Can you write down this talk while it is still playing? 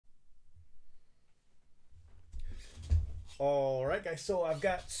All right, guys. So I've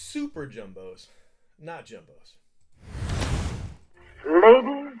got super jumbos, not jumbos.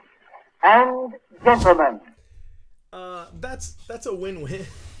 Ladies and gentlemen. That's a win-win.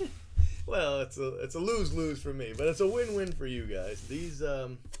 Well, it's a lose-lose for me, but it's a win-win for you guys. These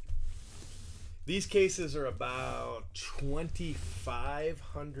cases are about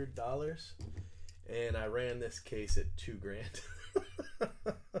 $2,500, and I ran this case at $2,000.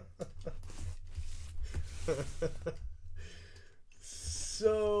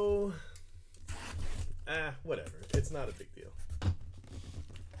 So, whatever. It's not a big deal.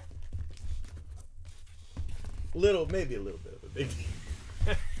 Maybe a little bit of a big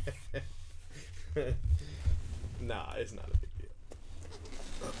deal. Nah, it's not a big deal.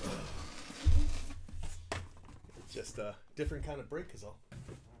 It's just a different kind of break is all.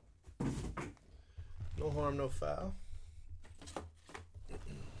 No harm, no foul.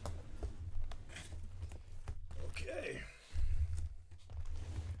 Okay.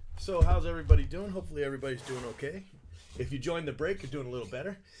 So how's everybody doing? Hopefully everybody's doing okay. If you joined the break, you're doing a little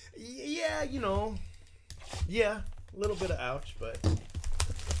better. Yeah, you know. Yeah, a little bit of ouch, but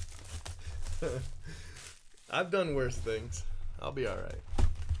I've done worse things. I'll be all right.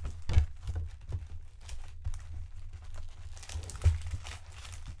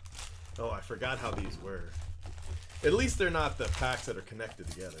 Oh, I forgot how these were. At least they're not the packs that are connected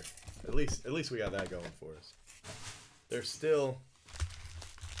together. At least we got that going for us. They're still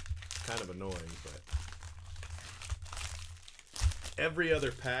kind of annoying, but every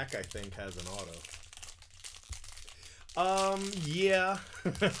other pack I think has an auto. Yeah.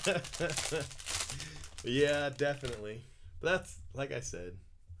 Yeah, definitely. But that's, like I said,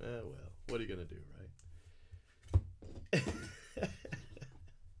 well, what are you gonna do, right?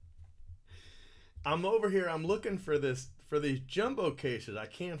 I'm over here, I'm looking for these jumbo cases. I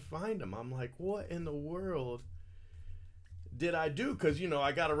can't find them. I'm like, what in the world did I do? Because, you know,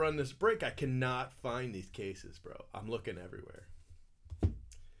 I got to run this break. I cannot find these cases, bro. I'm looking everywhere.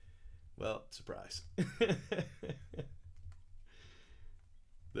 Well, surprise.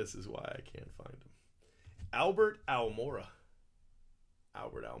 This is why I can't find them. Albert Almora.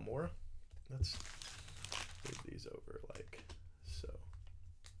 Let's move these over like so.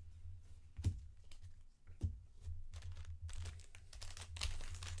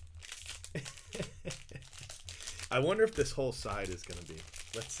 I wonder if this whole side is going to be.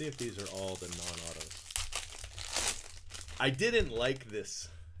 Let's see if these are all the non-autos. I didn't like this.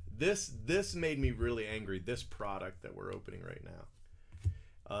 This made me really angry, this product that we're opening right now.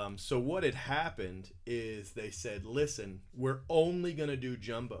 So what had happened is they said, listen, we're only going to do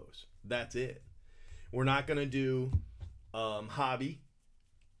jumbos. That's it. We're not going to do hobby.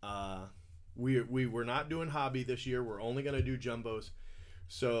 We're not doing hobby this year. We're only going to do jumbos.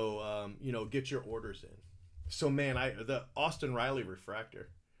 So, you know, get your orders in. So, man, the Austin Riley refractor,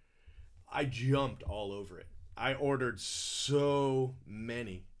 I jumped all over it. I ordered so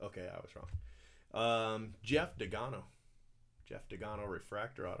many. Okay, I was wrong. Jeff Degano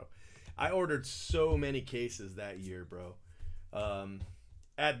refractor auto. I ordered so many cases that year, bro.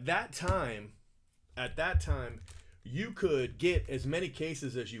 At that time, you could get as many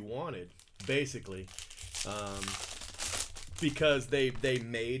cases as you wanted, basically, because they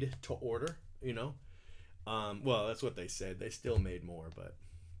made to order, you know. Well, that's what they said. They still made more, but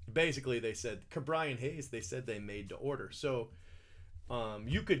basically they said, Brian Hayes, they said they made to order. So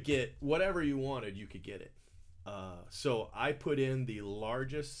you could get whatever you wanted, you could get it. So I put in the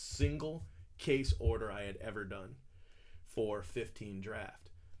largest single case order I had ever done for 15 draft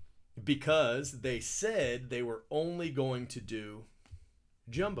because they said they were only going to do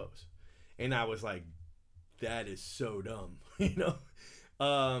jumbos. And I was like, that is so dumb, you know?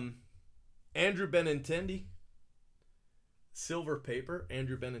 Andrew Benintendi, silver paper,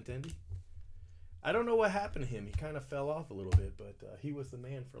 Andrew Benintendi. I don't know what happened to him. He kind of fell off a little bit, but he was the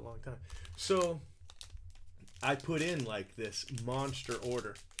man for a long time. So I put in like this monster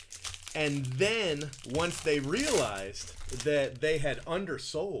order. And then once they realized that they had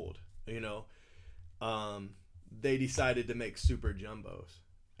undersold, you know, they decided to make super jumbos.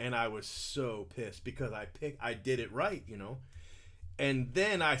 And I was so pissed because I did it right, you know. And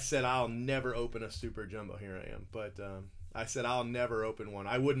then I said, I'll never open a super jumbo. Here I am. But I said, I'll never open one.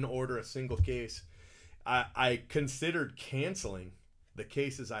 I wouldn't order a single case. I considered canceling the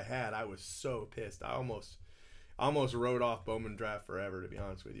cases I had. I was so pissed. I almost wrote off Bowman Draft forever, to be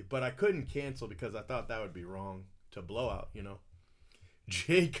honest with you. But I couldn't cancel because I thought that would be wrong to blow out, you know.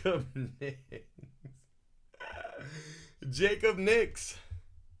 Jacob Nix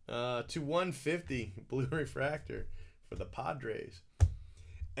to 150 blue refractor for the Padres.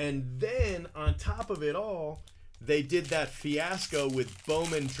 And then on top of it all, they did that fiasco with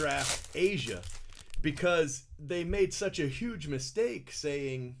Bowman Draft Asia because they made such a huge mistake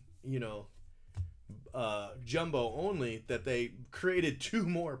saying, you know, jumbo only, that they created 2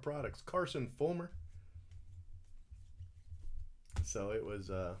 more products, Carson Fulmer. So it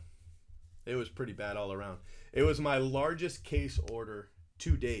was pretty bad all around. It was my largest case order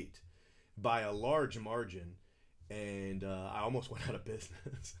to date by a large margin, and I almost went out of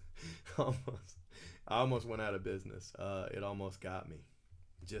business. I almost went out of business. It almost got me,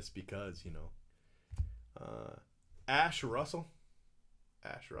 just because, you know. Ash Russell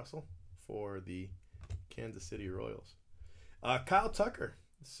for the Kansas City Royals. Kyle Tucker,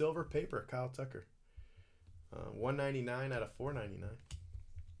 silver paper. Kyle Tucker, 199 out of 499.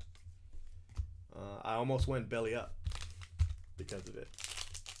 I almost went belly up because of it.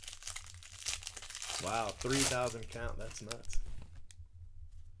 Wow, 3,000 count. That's nuts.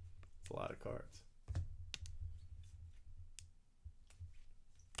 It's a lot of cards.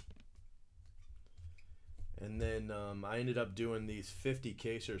 And then I ended up doing these 50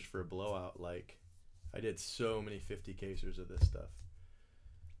 casers for a blowout. Like, I did so many 50 casers of this stuff.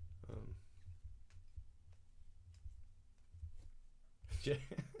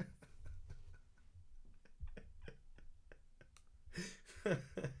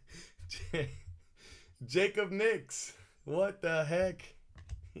 Jacob Nix. What the heck?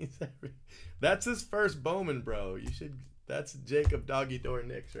 That's his first Bowman, bro. You should. That's Jacob Doggy Door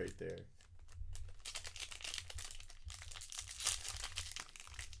Nix right there.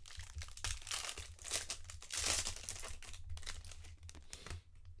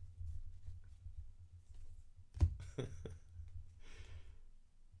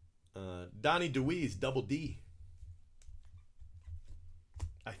 Donnie DeWeese, Double D.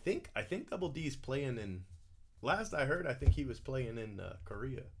 I think Double D's playing in. Last I heard, I think he was playing in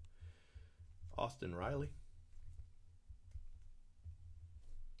Korea. Austin Riley.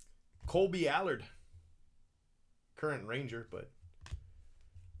 Colby Allard, current Ranger, but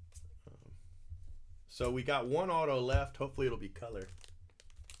so we got 1 auto left. Hopefully it'll be color.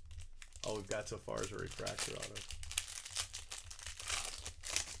 All we've got so far is a refractor auto.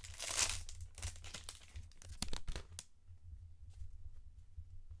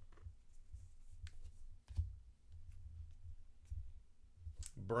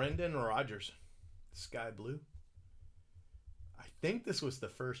 Brendan Rodgers, Sky Blue. I think this was the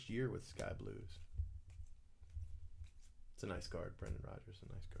first year with Sky Blues. It's a nice card, Brendan Rodgers,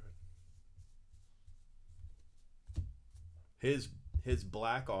 a nice card. His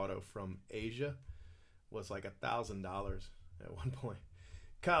black auto from Asia was like $1,000 at one point.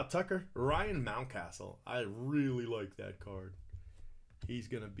 Kyle Tucker, Ryan Mountcastle. I really like that card. He's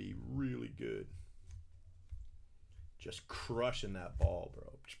going to be really good. Just crushing that ball,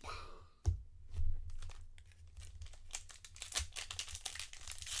 bro.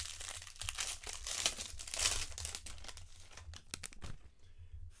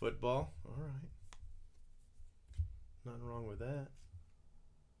 Football. All right. Nothing wrong with that.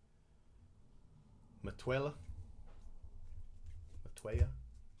 Matuela.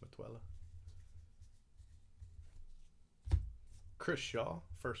 Chris Shaw,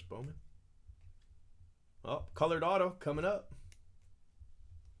 first Bowman. Oh, colored auto coming up.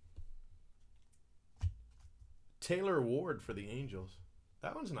 Taylor Ward for the Angels.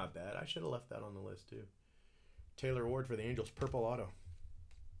 That one's not bad. I should have left that on the list too. Taylor Ward for the Angels, purple auto.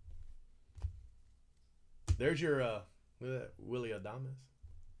 There's your Willie Adames.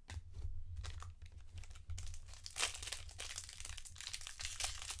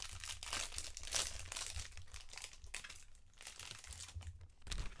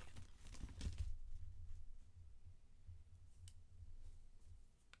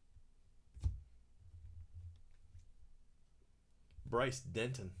 Bryce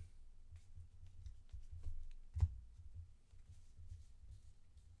Denton.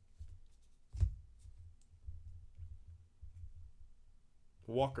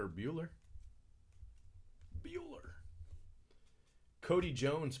 Walker Buehler. Cody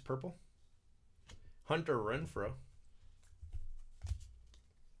Jones, purple. Hunter Renfroe.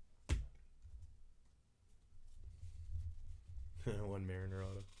 One Mariner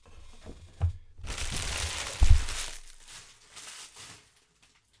auto.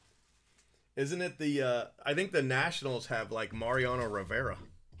 Isn't it the, I think the Nationals have like Mariano Rivera.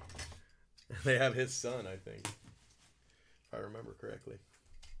 They have his son, I think, if I remember correctly.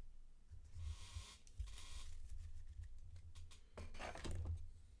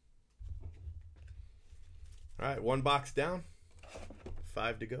 All right, 1 box down,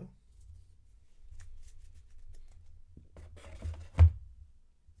 5 to go.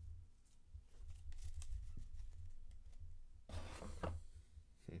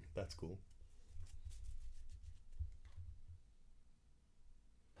 That's cool.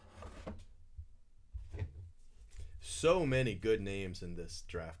 So many good names in this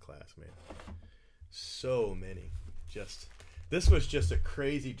draft class, man. So many. This was just a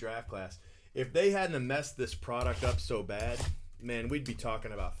crazy draft class. If they hadn't messed this product up so bad, man, we'd be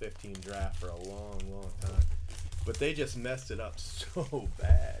talking about 15 draft for a long, long time. But they just messed it up so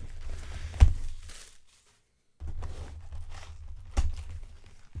bad.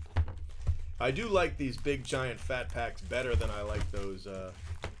 I do like these big giant fat packs better than I like those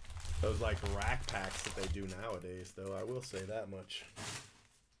like rack packs that they do nowadays, though. I will say that much.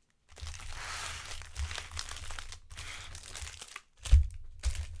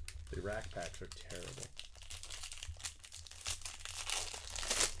 The rack packs are terrible.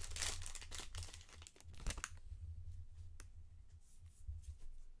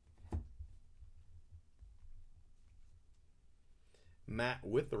 Matt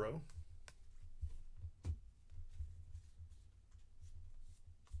Withrow.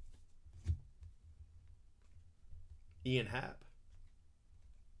 Ian Happ.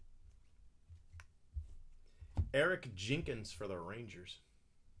 Eric Jenkins for the Rangers.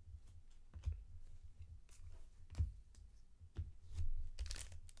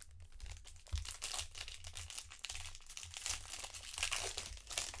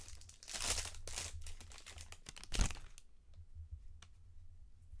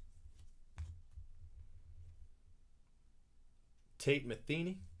 Tate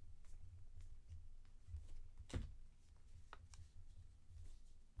Matheny.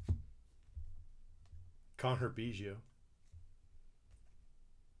 Connor Biggio.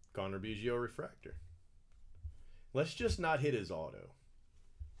 Connor Biggio refractor. Let's just not hit his auto.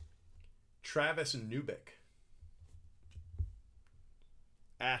 Travis Newbeck.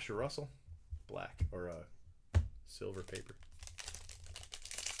 Ash Russell. Black or silver paper.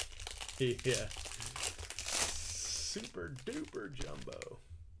 Yeah. Super duper jumbo.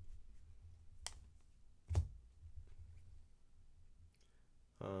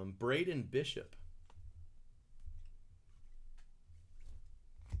 Braden Bishop.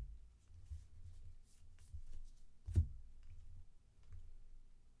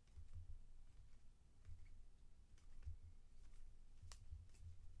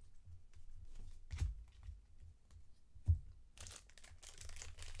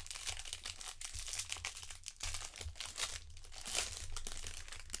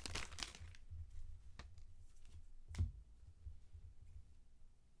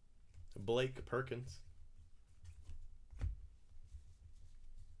 Blake Perkins.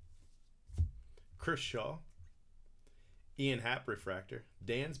 Chris Shaw. Ian Happ refractor.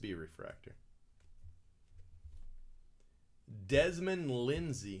 Dansby refractor. Desmond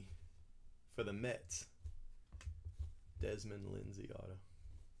Lindsay for the Mets. Desmond Lindsay auto.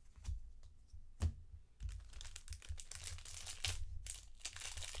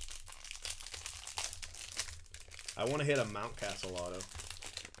 I want to hit a Mountcastle auto.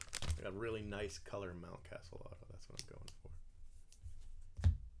 I got a really nice color Mountcastle auto. That's what I'm going for.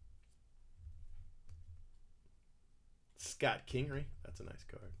 Scott Kingery. That's a nice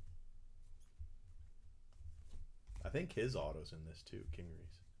card. I think his auto's in this too,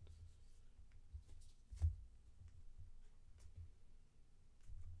 Kingery's.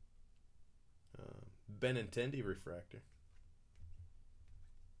 Benintendi refractor.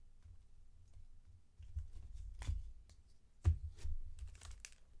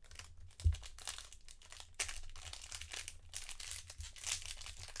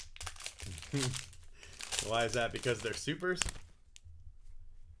 Why is that? Because they're supers?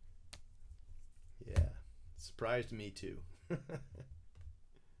 Yeah. Surprised me too.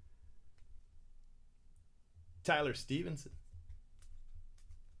 Tyler Stevenson.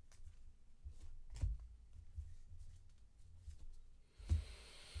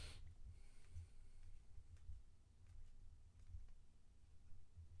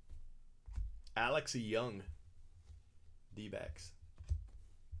 Alex Young. D-backs.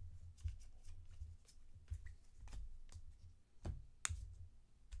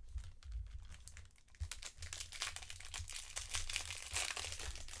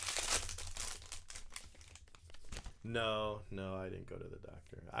 No, I didn't go to the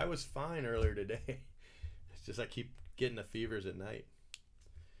doctor. I was fine earlier today. It's just I keep getting the fevers at night.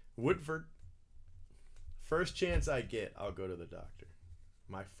 Woodford. First chance I get, I'll go to the doctor.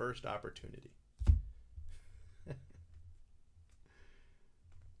 My first opportunity.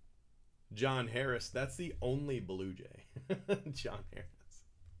 John Harris. That's the only Blue Jay. John Harris.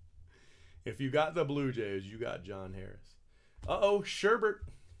 If you got the Blue Jays, you got John Harris. Uh-oh, Sherbert.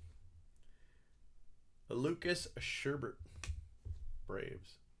 Lucas Sherbert.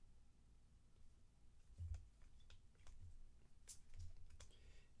 Braves.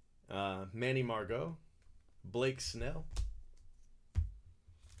 Manny Margot, Blake Snell.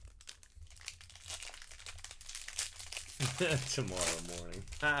 Tomorrow morning.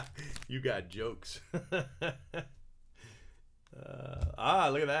 You got jokes. Look at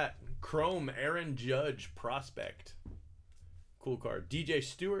that. Chrome Aaron Judge prospect. Cool card. DJ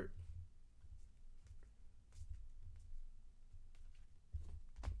Stewart.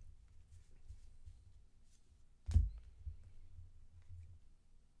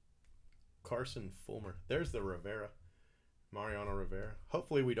 Carson Fulmer. There's the Rivera. Mariano Rivera.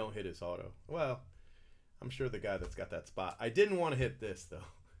 Hopefully we don't hit his auto. Well, I'm sure the guy that's got that spot. I didn't want to hit this, though.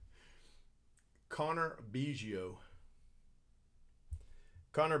 Connor Biggio.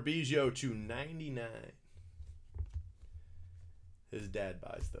 Connor Biggio to 99. His dad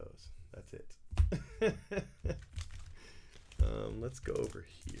buys those. That's it. Let's go over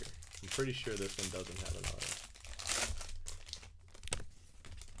here. I'm pretty sure this one doesn't have an auto.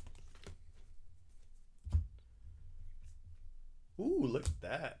 Ooh, look at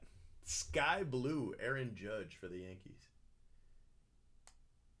that. Sky blue Aaron Judge for the Yankees.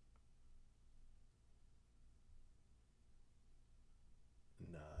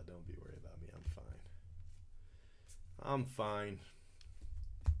 Nah, don't be worried about me. I'm fine. I'm fine.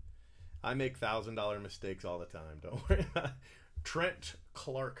 I make $1,000 mistakes all the time. Don't worry. Trent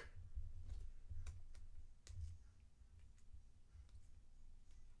Clark.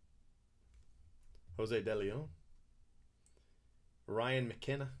 Jose De Leon. Ryan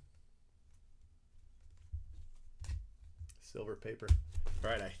McKenna. Silver paper.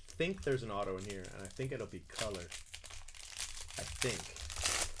 All right, I think there's an auto in here, and I think it'll be color. I think.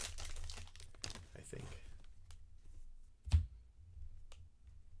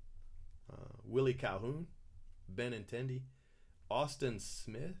 Willie Calhoun. Benintendi. Austin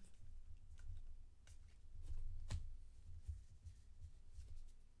Smith.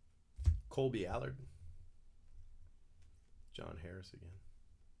 Colby Allard. John Harris again.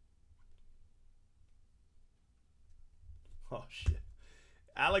 Oh shit.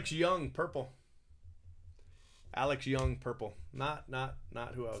 Alex Young, purple. Alex Young, purple. Not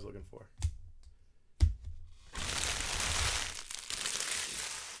who I was looking for.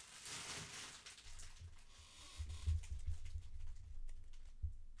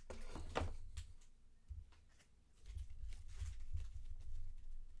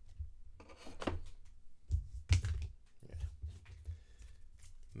 Yeah.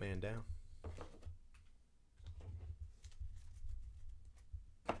 Man down.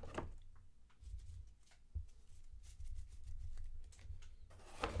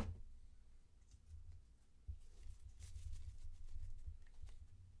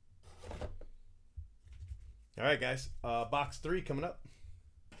 All right, guys. Box 3 coming up.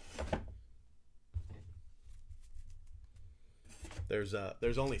 There's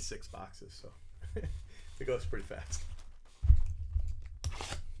only 6 boxes, so it goes pretty fast.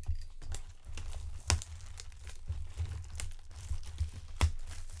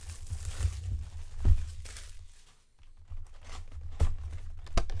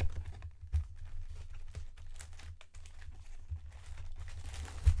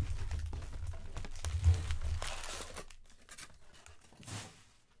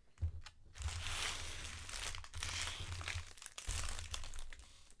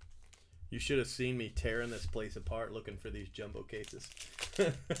 You should have seen me tearing this place apart looking for these jumbo cases.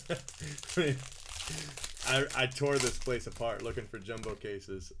 I tore this place apart looking for jumbo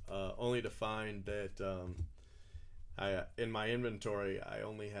cases, only to find that in my inventory I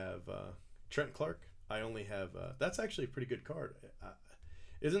only have Trent Clark. I only have that's actually a pretty good card.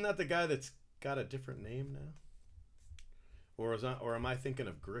 Isn't that the guy that's got a different name now? Or am I thinking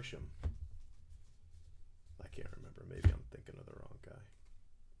of Grisham? I can't remember. Maybe I'm thinking of the wrong guy.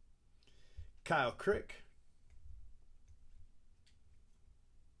 Kyle Crick.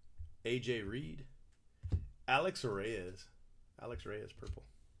 AJ Reed. Alex Reyes. Alex Reyes, purple.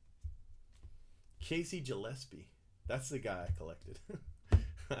 Casey Gillespie. That's the guy I collected.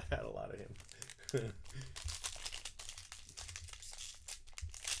 I had a lot of him.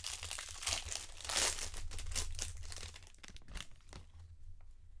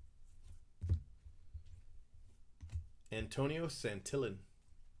 Antonio Santillan.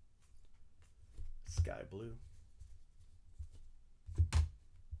 Sky blue.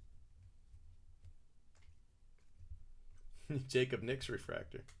 Jacob Nix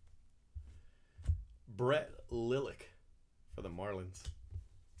refractor. Brett Lillick for the Marlins.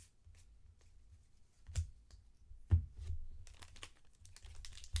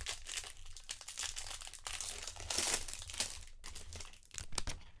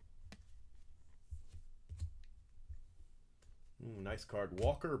 nice card.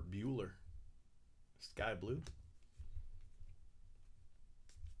 Walker Bueller. Sky blue.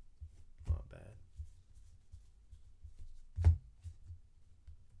 Not bad.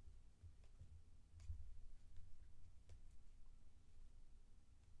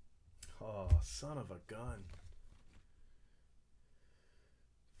 Oh, son of a gun.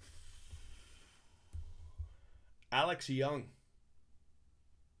 Alex Young.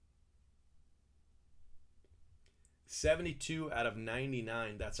 72 out of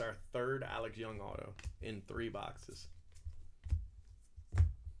 99. That's our third Alex Young auto in 3 boxes.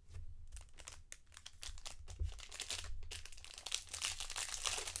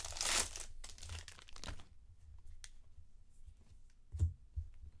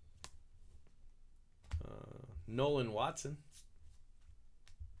 Nolan Watson.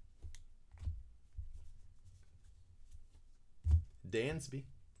 Dansby.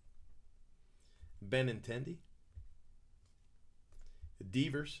 Benintendi.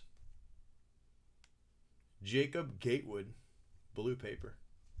 Devers. Jacob Gatewood. Blue paper.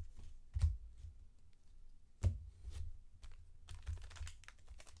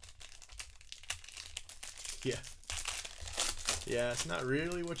 Yeah. Yeah, it's not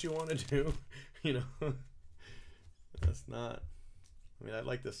really what you want to do, you know. That's not. I mean, I'd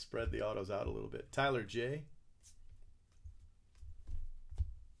like to spread the autos out a little bit. Tyler J.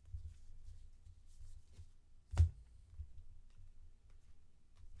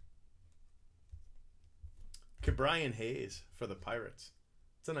 Cabrian Hayes for the Pirates.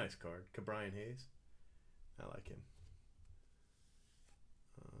 It's a nice card. Cabrian Hayes. I like him.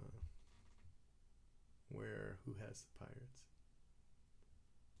 Who has the Pirates?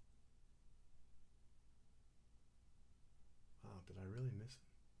 Wow, did I really miss him?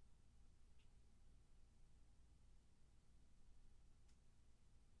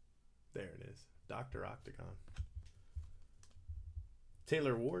 There it is. Dr. Octagon.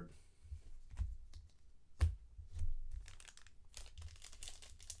 Taylor Ward.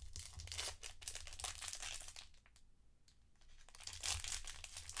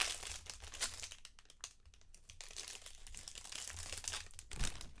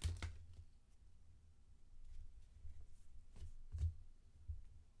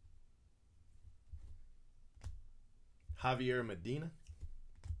 Javier Medina.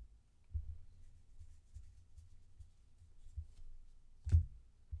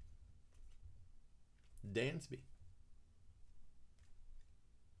 Dansby.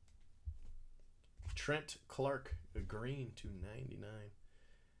 Trent Clark, a green to 99.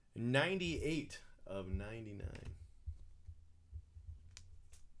 98 of 99.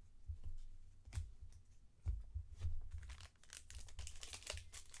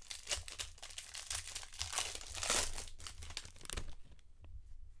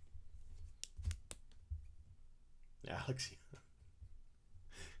 Alex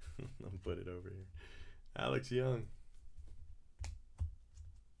Young. I'll put it over here. Alex Young.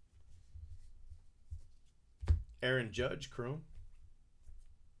 Aaron Judge, chrome.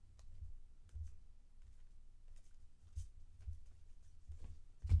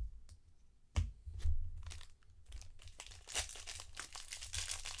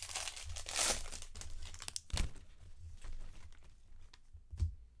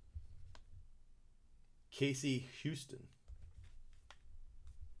 Casey Houston.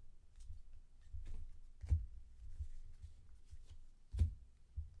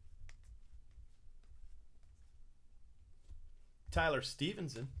 Tyler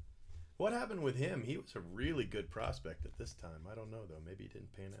Stevenson. What happened with him? He was a really good prospect at this time. I don't know, though. Maybe he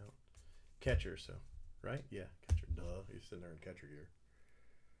didn't pan out. Catcher, so. Right? Yeah, catcher. Duh. He's sitting there in catcher gear.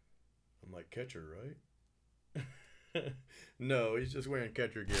 I'm like, catcher, right? No, he's just wearing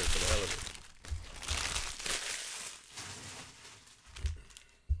catcher gear for the hell of it.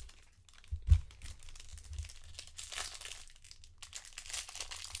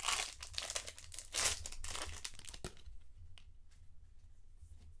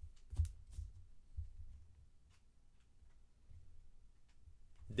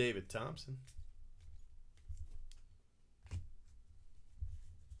 David Thompson.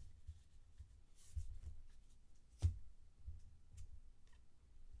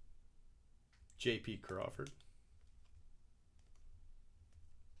 J.P. Crawford.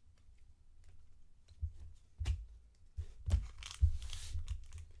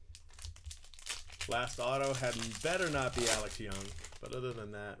 Last auto better not be Alex Young, but other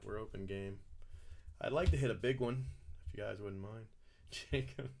than that, we're open game. I'd like to hit a big one, if you guys wouldn't mind.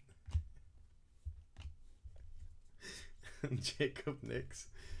 Jacob Nix.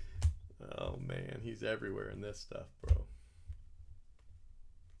 Oh man, he's everywhere in this stuff, bro.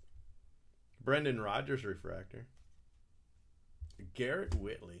 Brendan Rodgers refractor. Garrett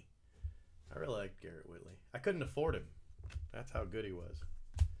Whitley. I really like Garrett Whitley. I couldn't afford him. That's how good he was.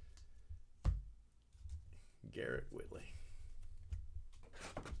 Garrett Whitley.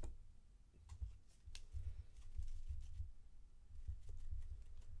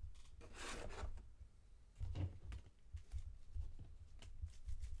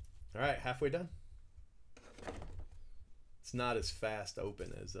 All right, halfway done. It's not as fast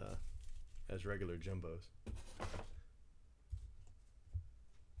open as regular jumbos.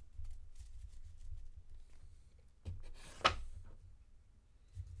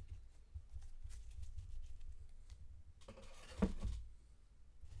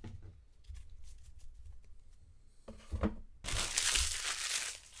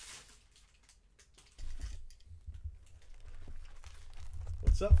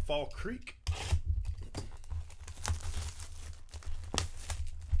 What's up, Fall Creek?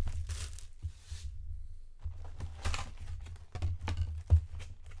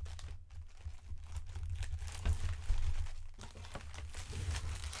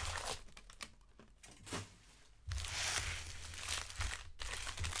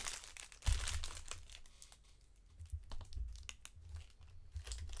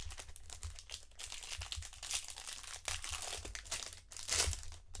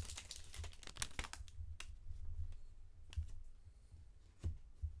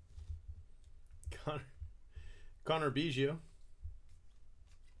 Connor Biggio.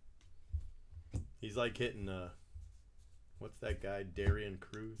 He's like hitting what's that guy, Darian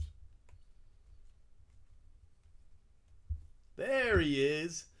Cruz? There he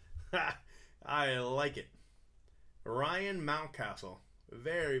is. I like it. Ryan Mountcastle.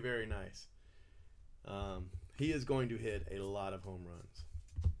 Very, very nice. He is going to hit a lot of home runs.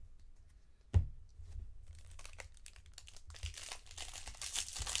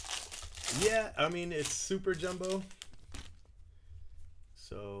 Yeah, I mean, it's super jumbo.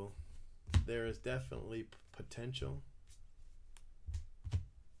 So there is definitely potential.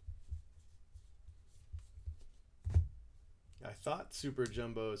 I thought super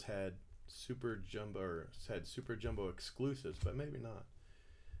jumbos had super jumbo exclusives, but maybe not.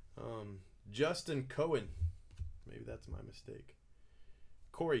 Justin Cohen. Maybe that's my mistake.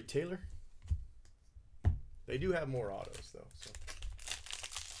 Corey Taylor. They do have more autos though, so.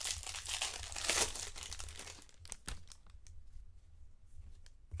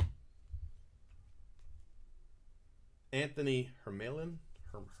 Anthony Hermelin,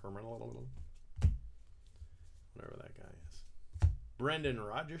 whatever that guy is. Brendan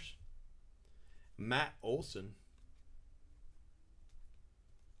Rodgers, Matt Olson,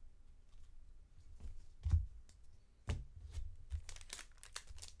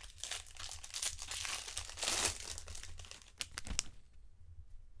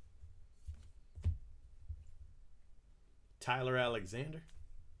 Tyler Alexander,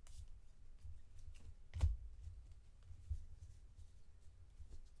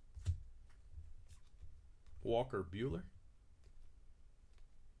 Walker Buehler,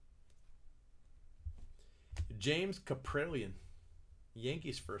 James Kaprielian,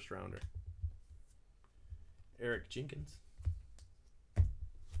 Yankees first rounder, Eric Jenkins.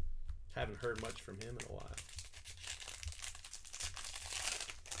 Haven't heard much from him in a while.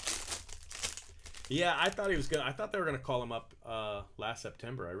 Yeah, I thought they were gonna call him up last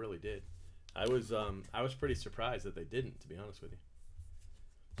September. I really did. I was pretty surprised that they didn't, to be honest with you.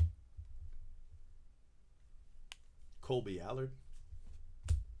 Colby Allard.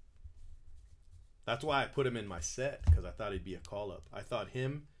 That's why I put him in my set, because I thought he'd be a call-up. I thought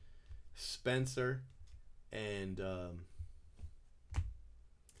him, Spencer, and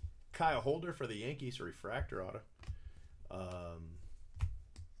Kyle Holder for the Yankees, refractor auto.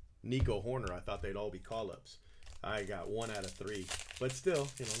 Nico Horner, I thought they'd all be call-ups. I got 1 out of 3. But still,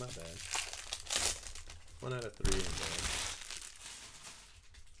 not bad. 1 out of 3 ain't bad.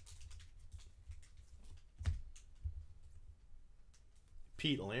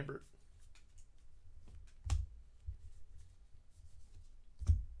 Pete Lambert.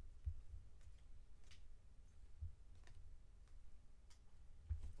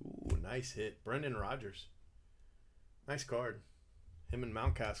 Ooh, nice hit. Brendan Rodgers. Nice card. Him and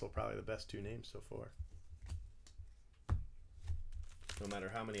Mountcastle, probably the best 2 names so far. No matter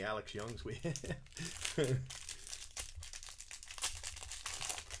how many Alex Youngs we have.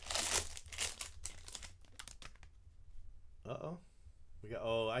 Uh-oh.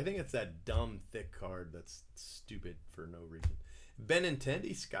 I think it's that dumb thick card that's stupid for no reason.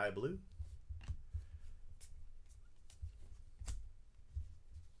 Benintendi, Sky Blue.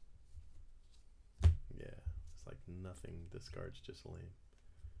 Yeah, it's like nothing. This card's just lame.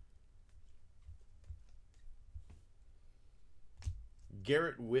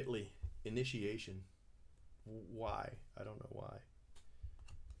 Garrett Whitley, Initiation. Why? I don't know why.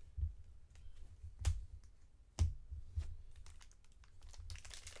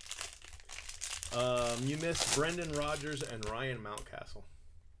 You missed Brendan Rodgers and Ryan Mountcastle.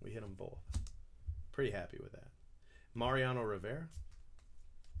 We hit them both. Pretty happy with that. Mariano Rivera.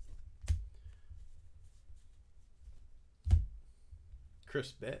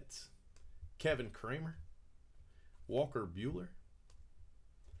 Chris Betts. Kevin Kramer. Walker Bueller.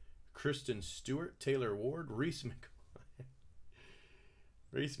 Kristen Stewart. Taylor Ward. Reese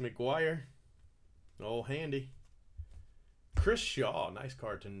McGuire. Oh, handy. Chris Shaw. Nice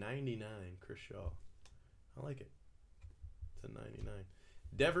card to 99. Chris Shaw. I like it. It's a 99.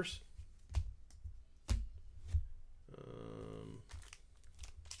 Devers.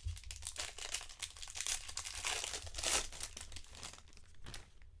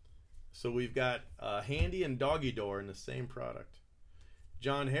 So we've got Handy and Doggy Door in the same product.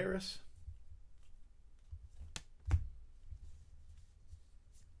 John Harris.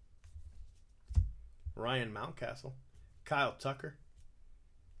 Ryan Mountcastle. Kyle Tucker.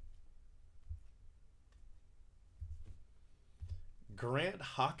 Grant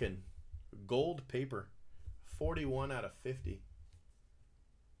Hocken. Gold paper. 41 out of 50.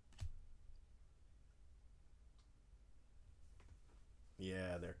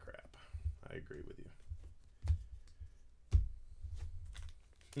 Yeah, they're crap. I agree with you.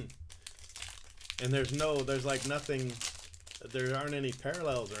 And there's like nothing, there aren't any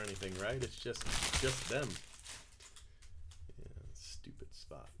parallels or anything, right? It's just them. Yeah, stupid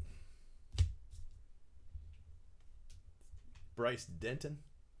spot. Bryce Denton.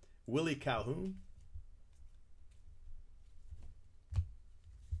 Willie Calhoun.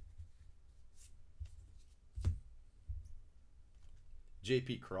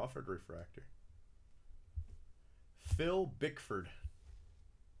 J.P. Crawford refractor. Phil Bickford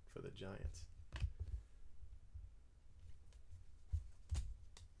for the Giants.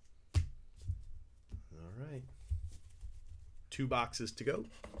 All right. 2 boxes to go.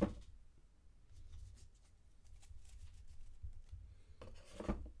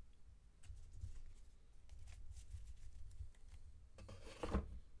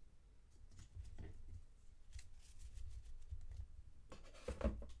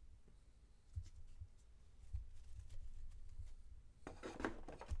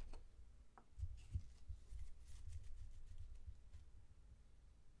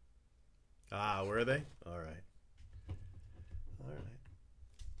 Ah, where are they? All right. All right.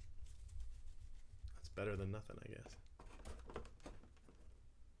 That's better than nothing, I guess.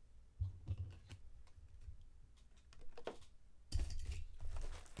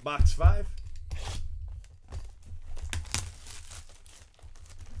 Box 5.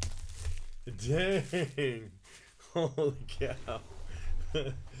 Dang. Holy cow.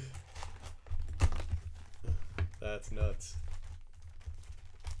 That's nuts.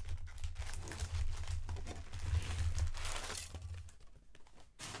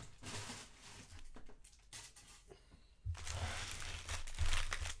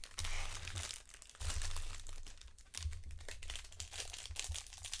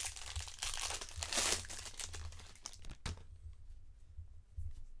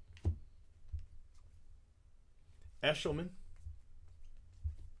 Eshelman.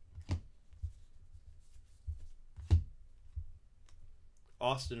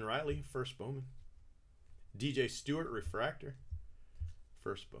 Austin Riley, first Bowman. DJ Stewart, refractor,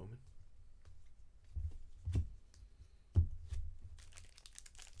 first Bowman.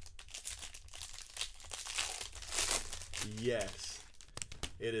 Yes,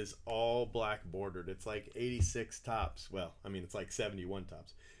 it is all black bordered. It's like 86 tops. Well, I mean, it's like 71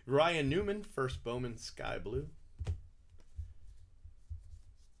 tops. Ryan Newman, first Bowman, sky blue.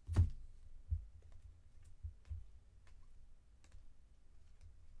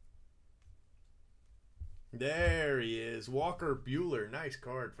 There he is. Walker Bueller. Nice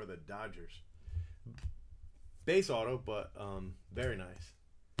card for the Dodgers. Base auto, but very nice.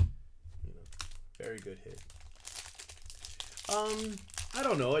 You know, very good hit. I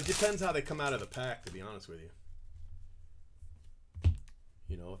don't know. It depends how they come out of the pack, to be honest with you.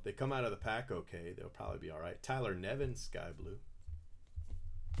 You know, if they come out of the pack okay, they'll probably be all right. Tyler Nevins, sky blue.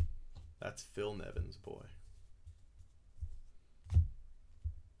 That's Phil Nevins' boy.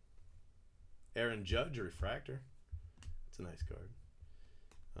 Aaron Judge, refractor. That's a nice card.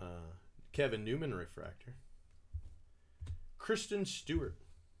 Kevin Newman, refractor. Kristen Stewart,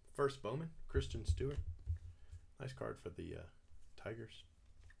 first Bowman. Kristen Stewart. Nice card for the Tigers.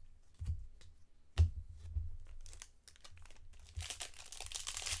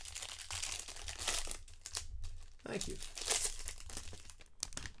 Thank you.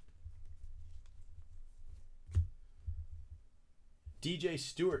 DJ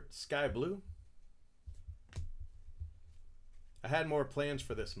Stewart, Sky Blue. I had more plans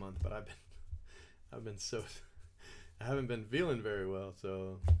for this month, but I haven't been feeling very well,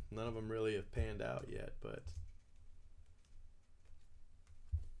 so none of them really have panned out yet. But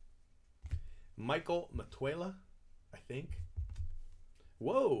Michael Matuela, I think.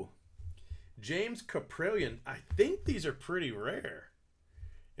 Whoa, James Caprillion. I think these are pretty rare,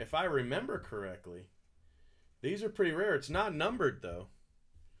 if I remember correctly. These are pretty rare. It's not numbered though.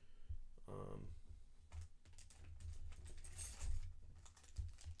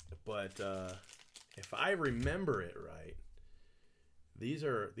 But if I remember it right, these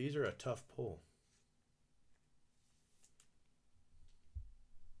are a tough pull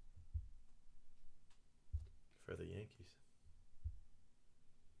for the Yankees.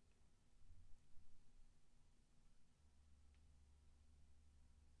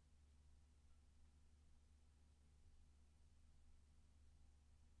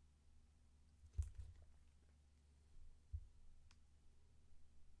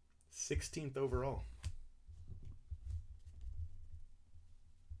 $16th overall.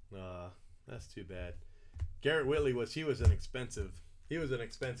 That's too bad. Garrett Whitley was an expensive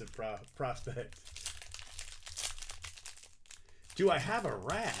prospect. Do I have a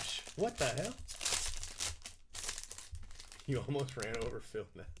rash? What the hell? You almost ran over Phil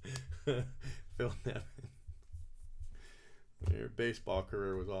Nevin. Phil Nevin. Your baseball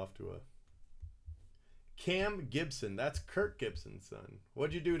career was off to a... Cam Gibson. That's Kirk Gibson's son.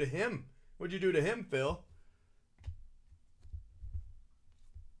 What'd you do to him? What'd you do to him, Phil?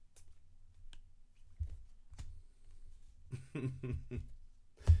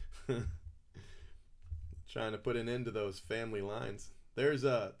 Trying to put an end to those family lines. There's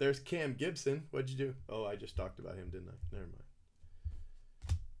Cam Gibson. What'd you do? Oh, I just talked about him, didn't I? Never mind.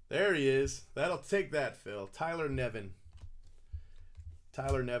 There he is. That'll take that, Phil. Tyler Nevin.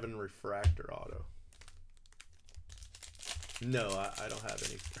 Tyler Nevin refractor auto. No, I don't have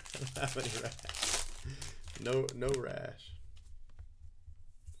any. I don't have any rash. No rash.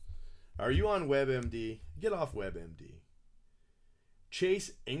 Are you on WebMD? Get off WebMD.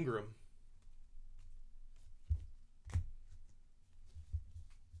 Chase Ingram.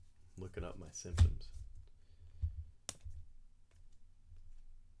 Looking up my symptoms.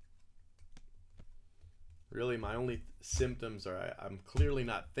 Really, my only symptoms are I'm clearly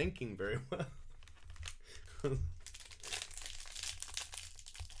not thinking very well.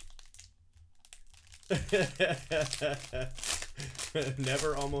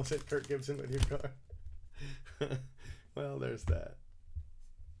 Never almost hit Kirk Gibson with your car. Well, there's that.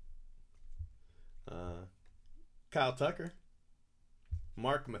 Kyle Tucker.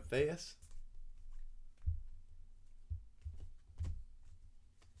 Mark Mathias.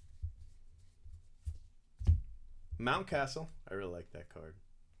 Mountcastle. I really like that card.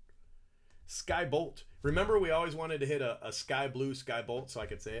 Sky Bolt. Remember we always wanted to hit a Sky Blue Sky Bolt so I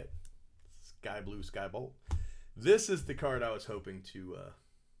could say it? Sky Blue Sky Bolt. This is the card I was hoping to...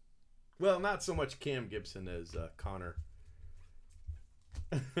 well, not so much Cam Gibson as Connor.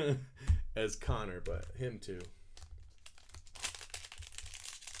 As Connor, but him too.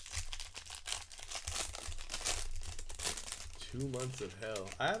 Two months of hell.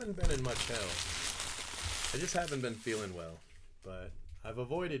 I haven't been in much hell. I just haven't been feeling well. But I've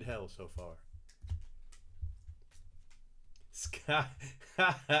avoided hell so far.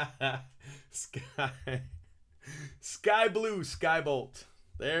 Sky Blue Sky Bolt.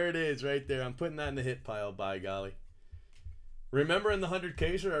 There it is right there. I'm putting that in the hit pile, by golly. Remember in the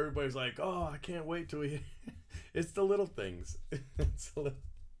 100Ks, everybody's like, oh, I can't wait till we... It's the little things. It's the little...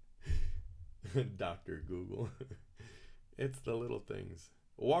 Dr. Google. It's the little things.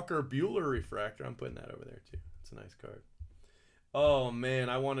 Walker Buehler refractor. I'm putting that over there too. It's a nice card. Oh man,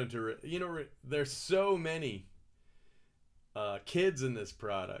 I wanted to... there's so many kids in this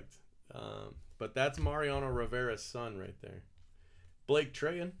product. But that's Mariano Rivera's son right there. Blake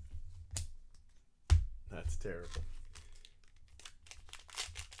Trayan. That's terrible.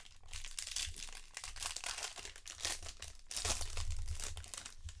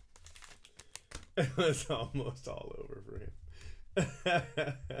 It's almost all over for him.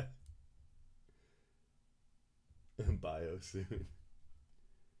 Bio soon.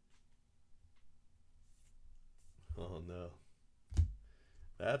 Oh no.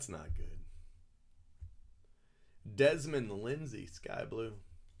 That's not good. Desmond Lindsay, Sky Blue.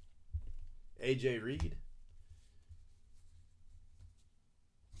 AJ Reed.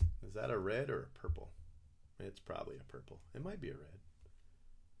 Is that a red or a purple? It's probably a purple. It might be a red.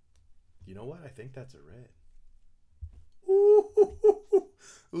 You know what? I think that's a red. Ooh,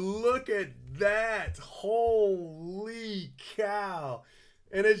 Look at that. Holy cow.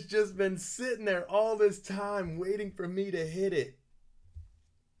 And it's just been sitting there all this time waiting for me to hit it.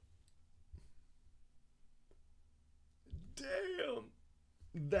 Damn.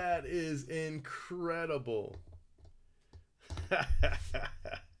 That is incredible.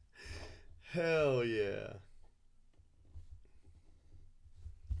 Hell yeah.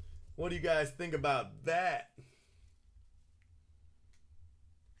 What do you guys think about that?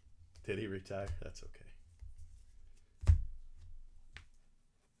 Did he retire? That's okay.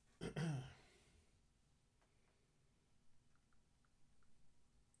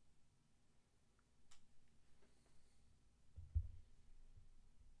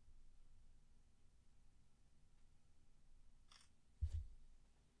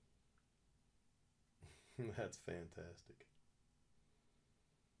 That's fantastic.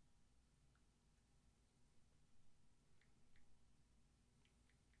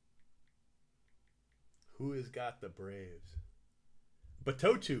 Who has got the Braves?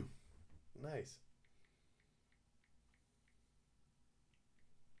 Batotu. Nice.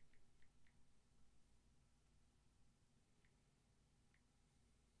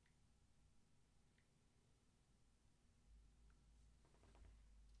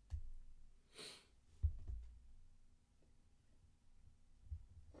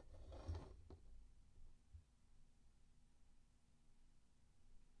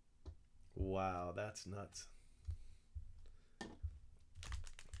 Wow, that's nuts.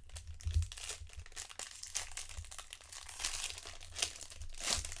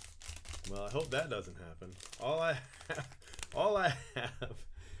 Well, I hope that doesn't happen. All I have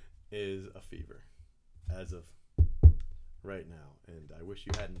is a fever as of right now, and I wish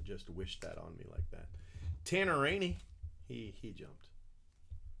you hadn't just wished that on me like that. Tanner Rainey, he jumped.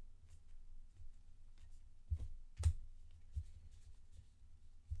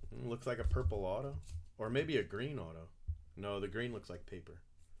 Looks like a purple auto, or maybe a green auto. No, the green looks like paper.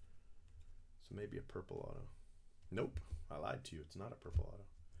 So maybe a purple auto. Nope, I lied to you. It's not a purple auto.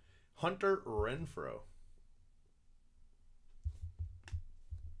 Hunter Renfroe.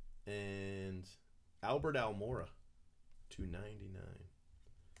 And Albert Almora, $2.99.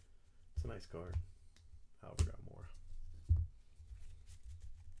 It's a nice card. Albert Almora.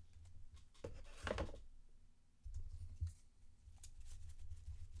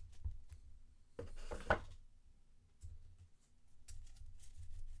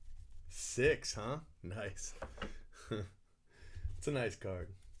 Six, huh? Nice. It's a nice card.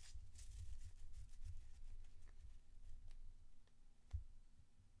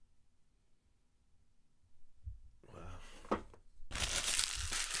 Wow.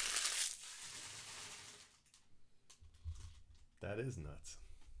 That is nuts.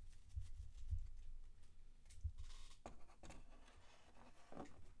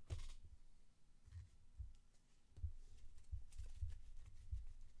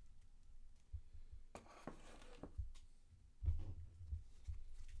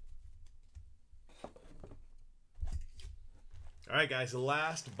 All right, guys, the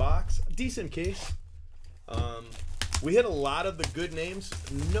last box. Decent case. We hit a lot of the good names.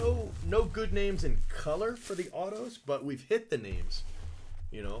 No good names in color for the autos, but we've hit the names,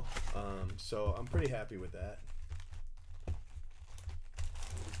 you know. So I'm pretty happy with that.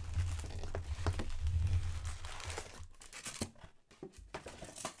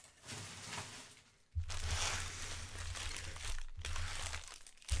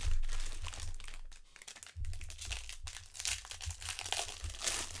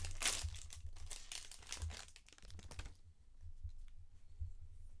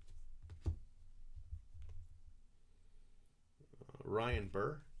 Ryan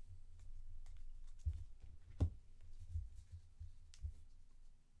Burr.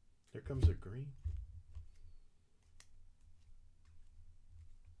 There comes a green.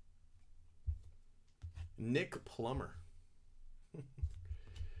 Nick Plummer.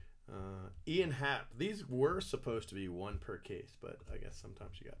 Ian Happ. These were supposed to be one per case, but I guess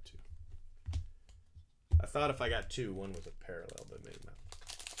sometimes you got two. I thought if I got two, one was a parallel, but maybe not.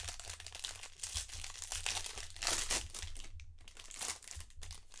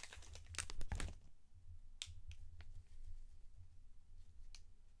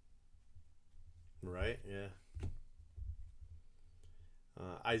 Right, yeah.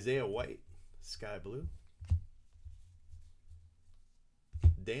 Isaiah White, sky blue.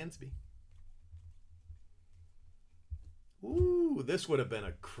 Dansby. Ooh, this would have been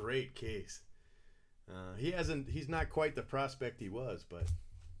a great case. He's not quite the prospect he was, but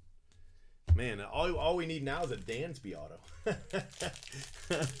man, all we need now is a Dansby auto.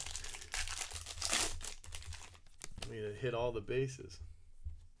 We need to hit all the bases.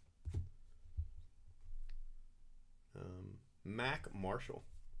 Mac Marshall.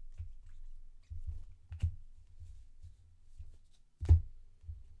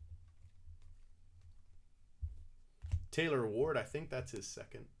 Taylor Ward, I think that's his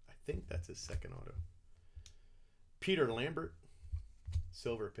second. I think that's his second auto. Peter Lambert,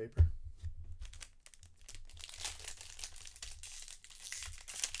 silver paper.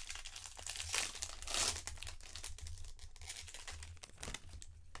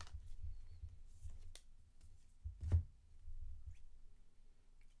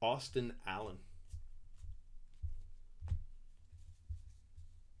 Austin Allen.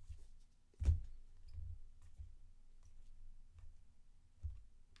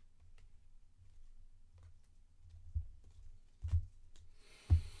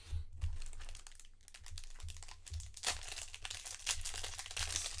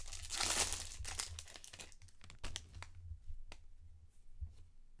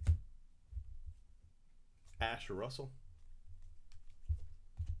 Ash Russell.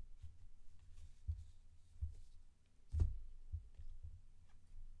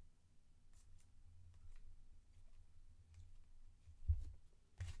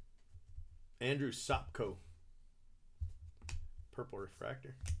 Andrew Sopko. Purple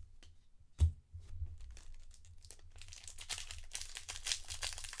refractor.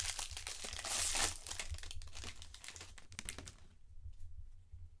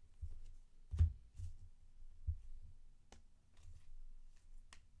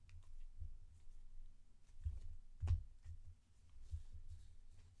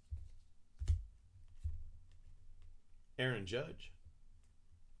 Aaron Judge.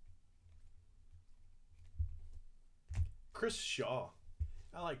 Chris Shaw.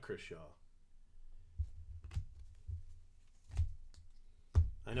 I like Chris Shaw.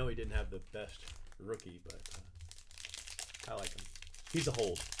 I know he didn't have the best rookie, but I like him. He's a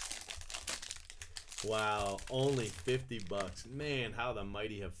hold. Wow, only 50 bucks. Man, how the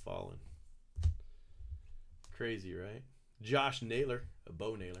mighty have fallen. Crazy, right? Josh Naylor, a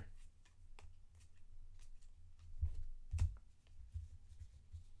Bo Naylor.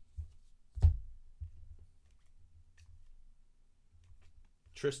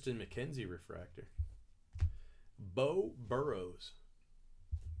 Tristan McKenzie refractor. Bo Burrows.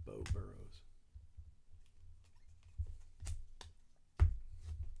 Bo Burrows.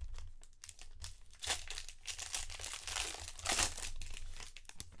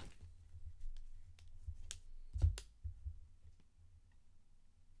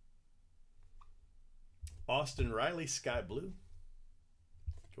 Austin Riley, sky blue.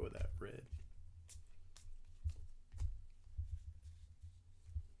 Go with that red.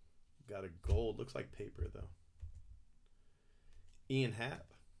 Got a gold. Looks like paper, though. Ian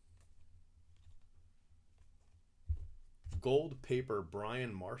Happ. Gold paper,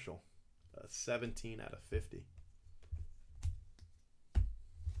 Brian Marshall. 17 out of 50.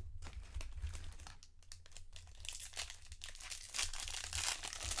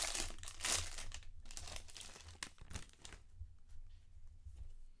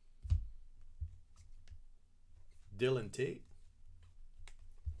 Dylan Tate.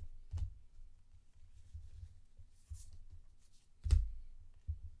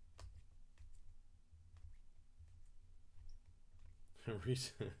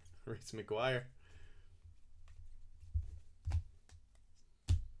 Reese McGuire.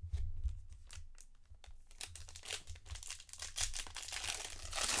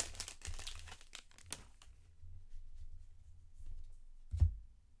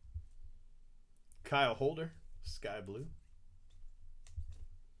 Kyle Holder, sky blue.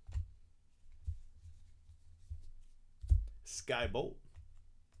 Sky Bolt.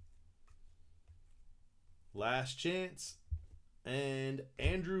 Last chance. And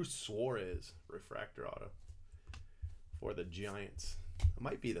Andrew Suarez, refractor auto for the Giants. It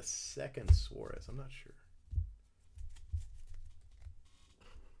might be the second Suarez. I'm not sure.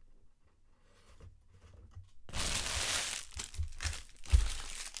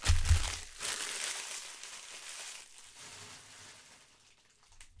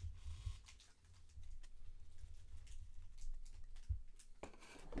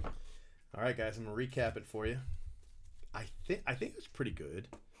 All right, guys, I'm going to recap it for you. I think it was pretty good.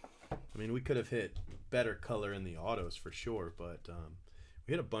 I mean, we could have hit better color in the autos for sure, but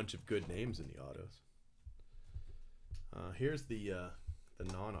we had a bunch of good names in the autos. Here's the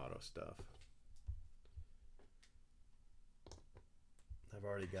non-auto stuff. I've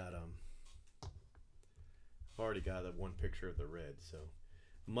already got that one picture of the red. So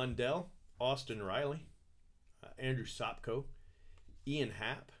Mundell, Austin Riley, Andrew Sopko, Ian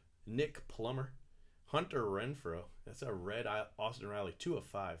Happ, Nick Plummer, Hunter Renfroe. That's a red Austin Riley, 2 of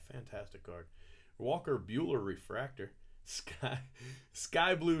 5. Fantastic card. Walker Bueller refractor.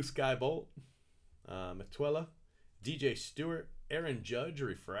 Sky Blue Sky Bolt. Matuella. DJ Stewart. Aaron Judge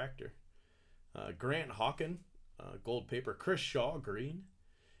refractor. Grant Hawken gold paper. Chris Shaw green.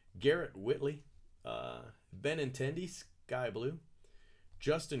 Garrett Whitley. Benintendi Sky Blue.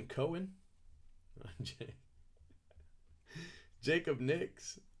 Justin Cohen. Jacob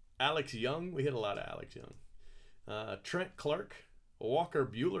Nix. Alex Young. We hit a lot of Alex Young. Trent Clark. Walker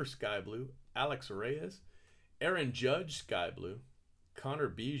Bueller Sky Blue. Alex Reyes. Aaron Judge Sky Blue. Connor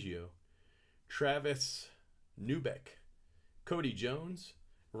Biggio. Travis Newbeck. Cody Jones.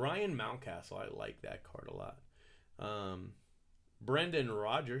 Ryan Mountcastle. I like that card a lot. Brendan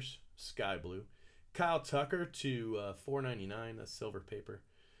Rodgers Sky Blue. Kyle Tucker to $4.99. That's silver paper.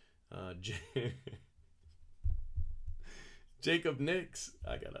 Jacob Nix.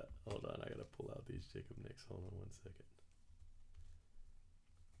 I gotta pull out these Jacob Nix. Hold on 1 second.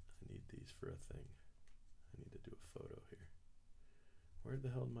 I need these for a thing. I need to do a photo here. Where the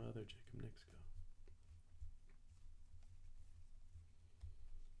hell did my other Jacob Nix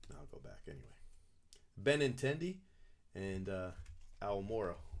go? I'll go back anyway. Benintendi and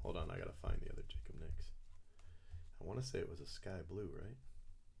Almora. Hold on, I gotta find the other Jacob Nix. I want to say it was a sky blue, right?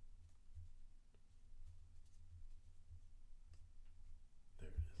 There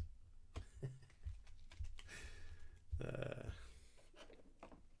it is.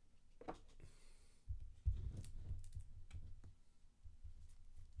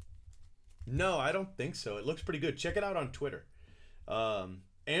 No, I don't think so. It looks pretty good. Check it out on Twitter.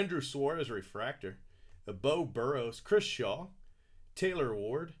 Andrew Suarez refractor. Bo Burrows. Chris Shaw. Taylor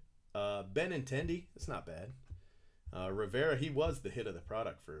Ward. Benintendi. It's not bad. Rivera, he was the hit of the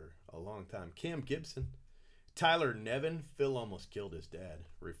product for a long time. Cam Gibson. Tyler Nevin. Phil almost killed his dad.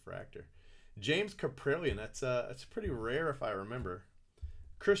 Refractor. James Caprillion. That's pretty rare if I remember.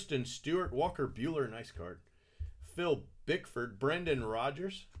 Kristen Stewart. Walker Bueller. Nice card. Phil Bickford. Brendan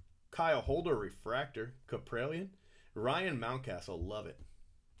Rodgers. Kyle Holder refractor. Caprillion. Ryan Mountcastle. Love it.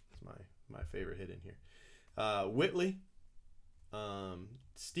 It's my favorite hit in here. Whitley.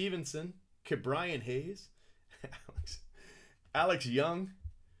 Stevenson. Ke'Bryan Hayes. Alex Young.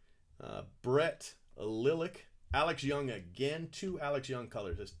 Brett Lillick. Alex Young again. 2 Alex Young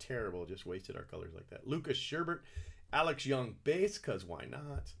colors. That's terrible. Just wasted our colors like that. Lucas Sherbert. Alex Young base, because why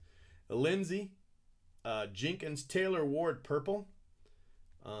not? Lindsey. Jenkins. Taylor Ward purple.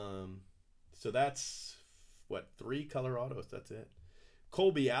 So that's what, 3 color autos. That's it.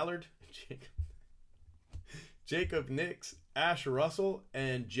 Colby Allard. Jacob Nix. Ash Russell.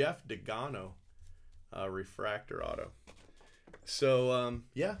 And Jeff Degano. Refractor auto. So,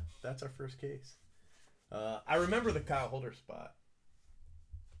 yeah, that's our first case. I remember the Kyle Holder spot.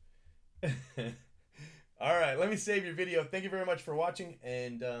 All right, let me save your video. Thank you very much for watching,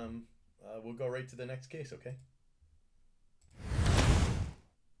 and we'll go right to the next case, okay?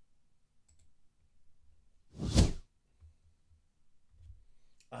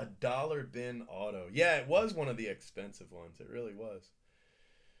 $1 bin auto. Yeah, it was one of the expensive ones. It really was.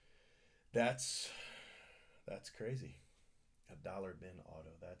 That's crazy. $1 bin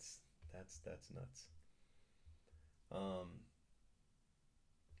auto. That's nuts.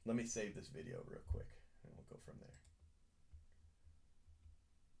 Let me save this video real quick, and we'll go from there.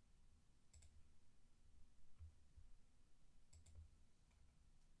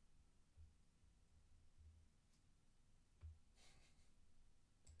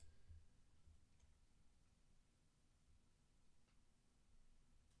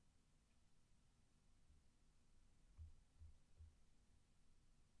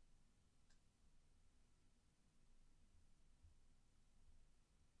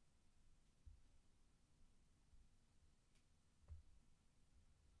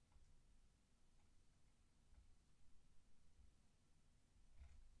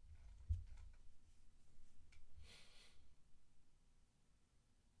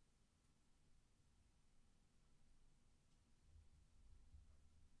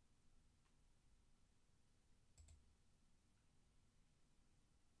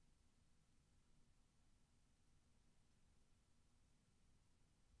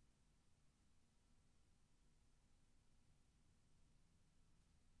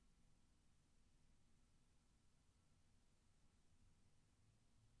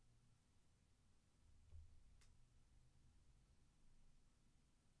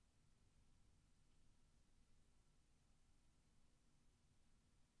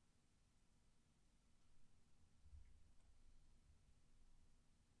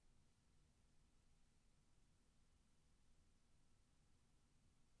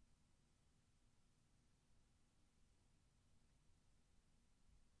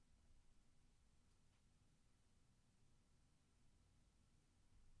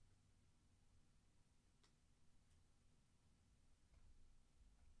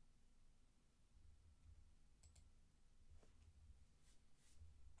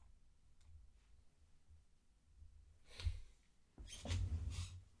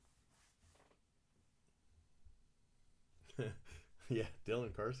 Yeah,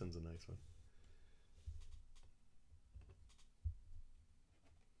 Dylan Carson's a nice one.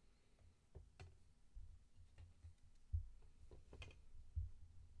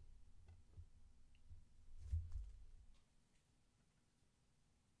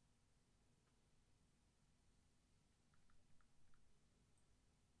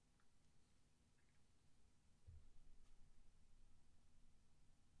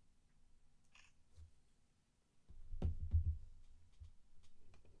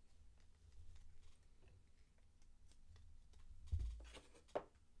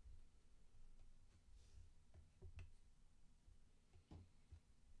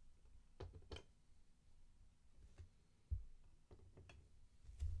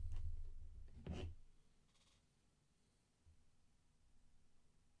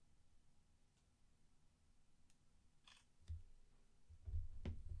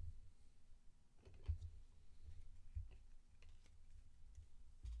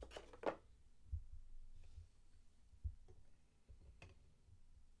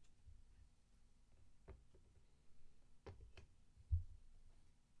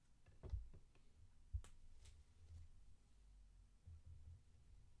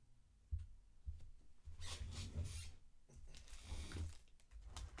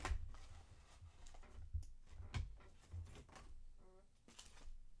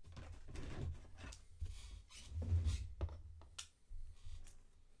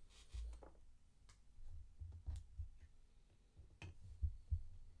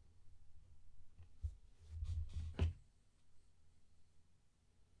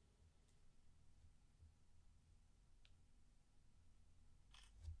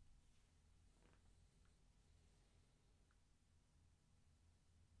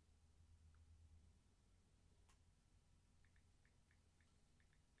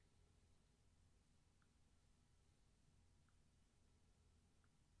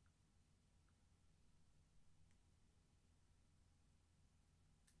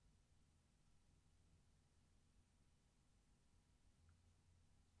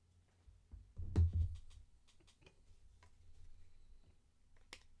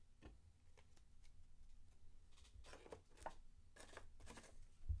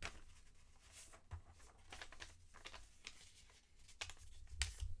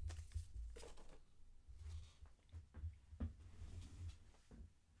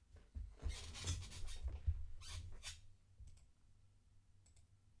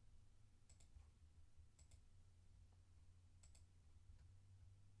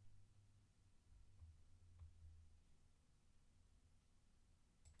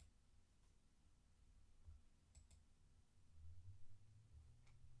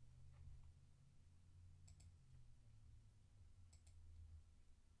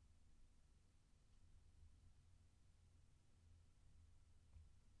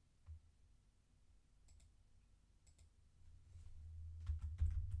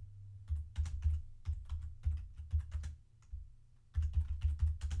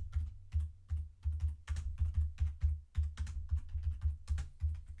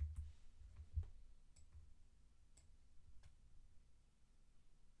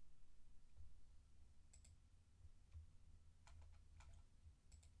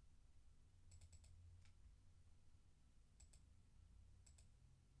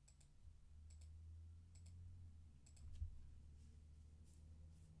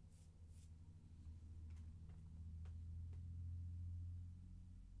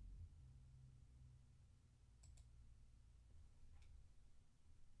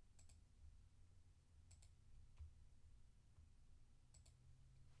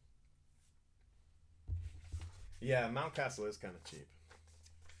 Yeah, Mountcastle is kind of cheap.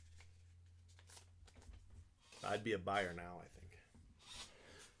 I'd be a buyer now, I think.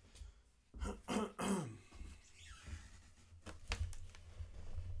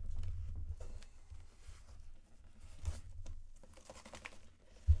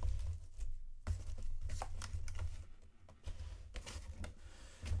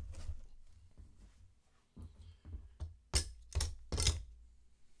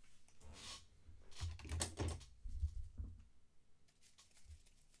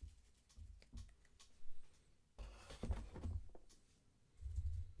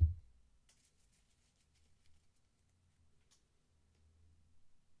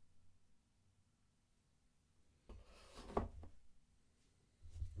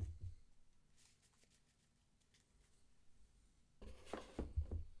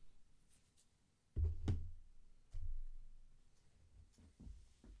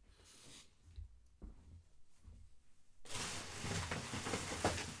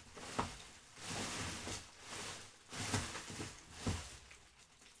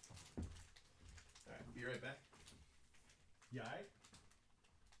 all right?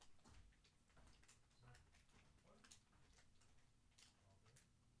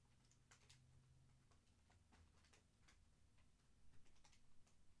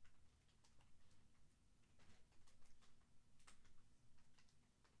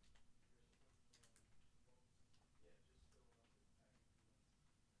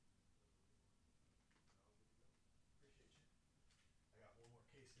 I got one more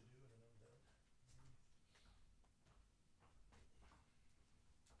case to do and then I'm done.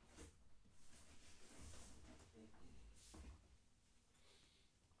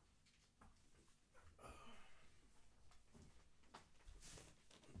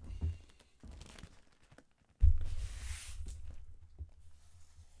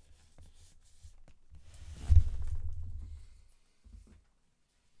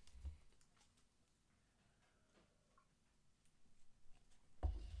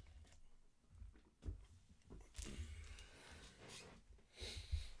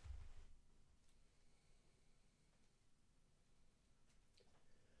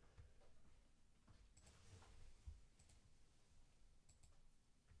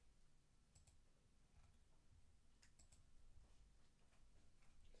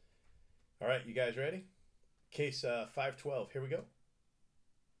 All right, you guys ready? Case 512. Here we go.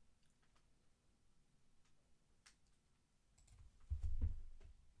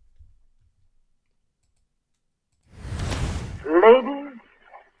 Ladies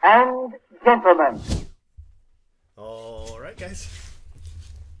and gentlemen. All right, guys.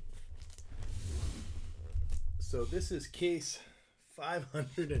 So this is case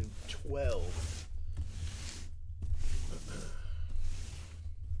 512.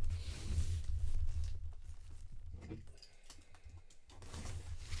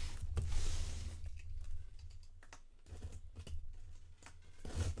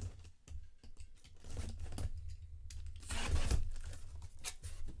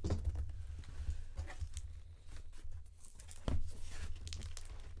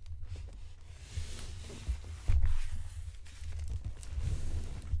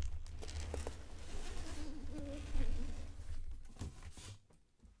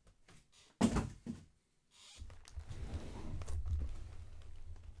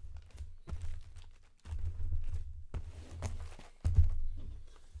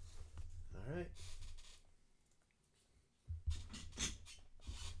 All right.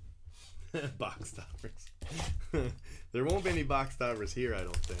 Box toppers. There won't be any box toppers here, I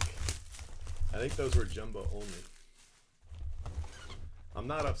don't think. I think those were jumbo only. I'm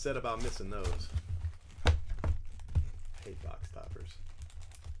not upset about missing those. I hate box toppers.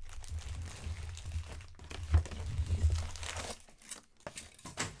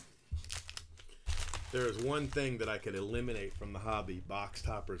 There is one thing that I could eliminate from the hobby. Box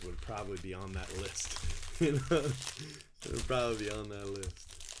toppers would probably be on that list. You know, it would probably be on that list.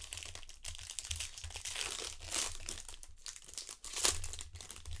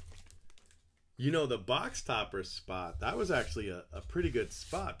 You know, the box topper spot, that was actually a pretty good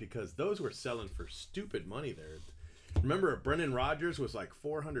spot because those were selling for stupid money there. Remember, Brennan Rodgers was like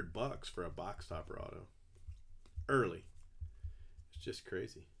 $400 for a box topper auto. Early. It's just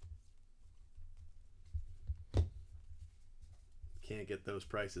crazy. Can't get those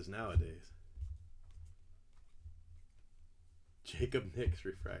prices nowadays. Jacob Nix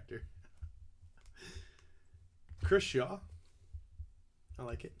refractor. Chris Shaw. I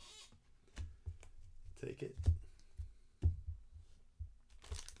like it. Take it.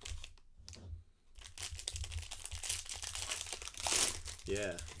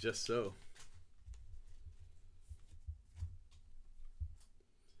 Yeah, just so.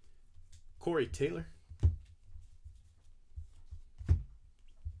 Corey Taylor.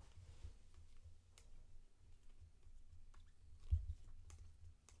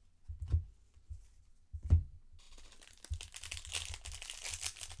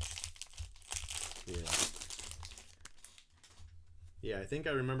 Yeah, I think I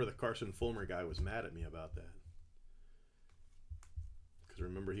remember the Carson Fulmer guy was mad at me about that. Because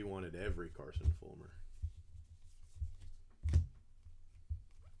remember, he wanted every Carson Fulmer.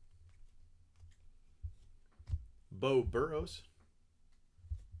 Bo Burrows.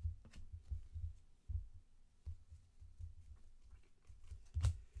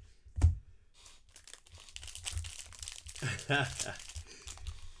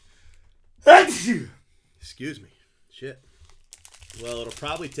 Excuse me. Shit. Well, it'll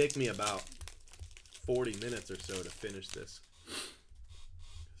probably take me about 40 minutes or so to finish this.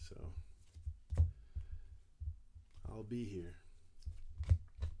 So, I'll be here.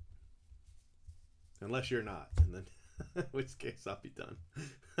 Unless you're not, and then in which case I'll be done.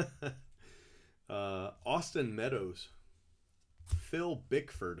 Austin Meadows. Phil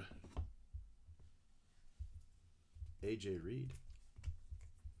Bickford. AJ Reed.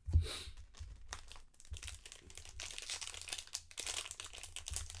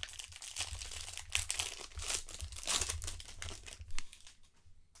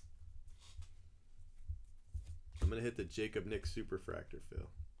 I'm going to hit the Jacob Nick Superfractor, Phil.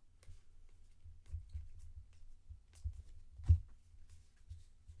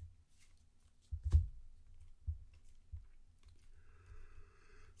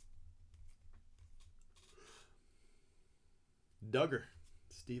 Duggar.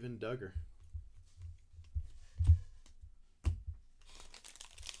 Steven Duggar.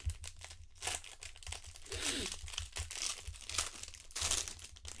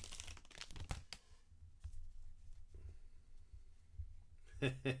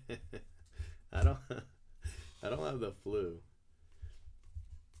 I don't have the flu.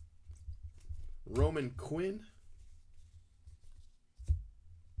 Roman Quinn.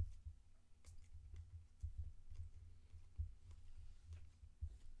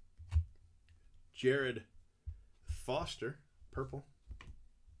 Jared Foster, purple.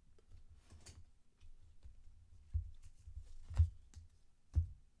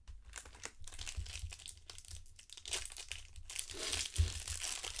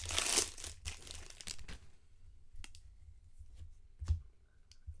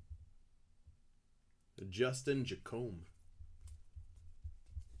 Justin Jacome.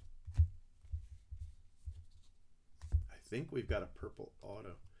 I think we've got a purple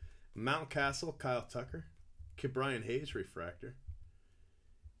auto. Mountcastle, Kyle Tucker. Brian Hayes refractor.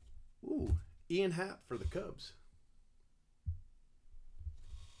 Ooh, Ian Happ for the Cubs.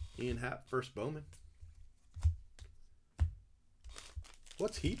 Ian Happ, first Bowman.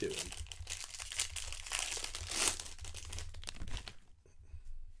 What's he doing?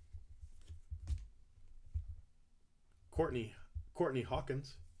 Courtney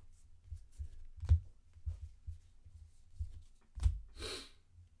Hawkins.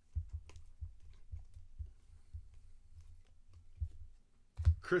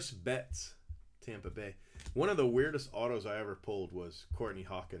 Chris Betts, Tampa Bay. One of the weirdest autos I ever pulled was Courtney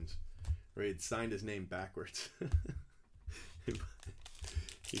Hawkins, where he had signed his name backwards.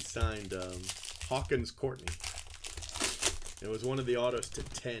 He signed Hawkins Courtney. It was one of the autos to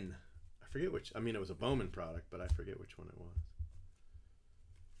 10. I forget which. I mean, it was a Bowman product, but I forget which one it was.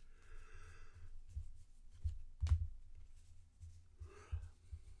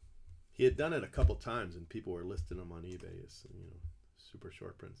 He had done it a couple times, and people were listing them on eBay as, you know, super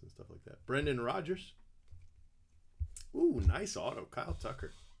short prints and stuff like that. Brendan Rodgers. Ooh, nice auto. Kyle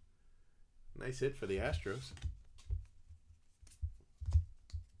Tucker. Nice hit for the Astros.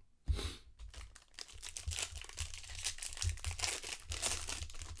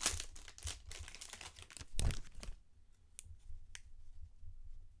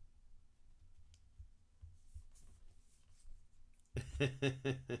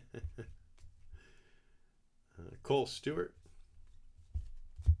 Cole Stewart.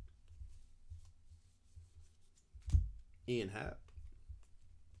 Ian Happ.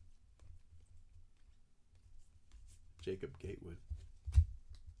 Jacob Gatewood.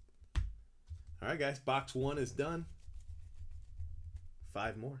 All right, guys. Box 1 is done.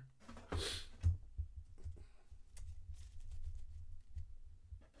 5 more.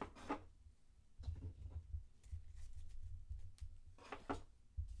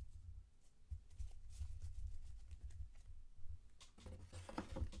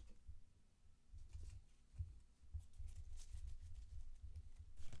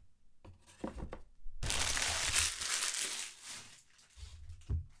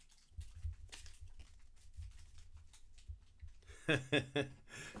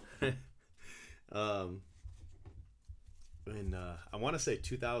 I want to say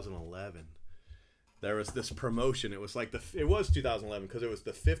 2011, there was this promotion. It was like it was 2011 because it was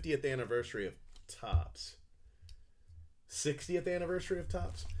the 50th anniversary of Topps, 60th anniversary of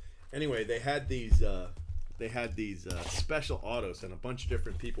Topps. Anyway, they had these special autos, and a bunch of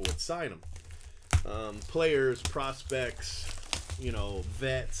different people would sign them. Players, prospects, you know,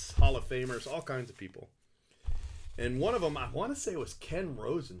 vets, Hall of Famers, all kinds of people. And one of them, I want to say, was Ken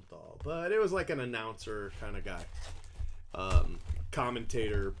Rosenthal, but it was like an announcer kind of guy,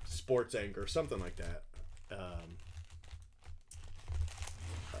 commentator, sports anchor, something like that.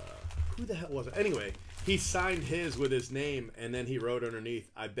 Who the hell was it? Anyway, he signed his with his name, and then he wrote underneath,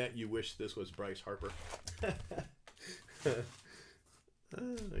 "I bet you wish this was Bryce Harper."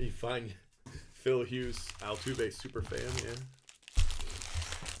 You find Phil Hughes, Altuve super fan, yeah.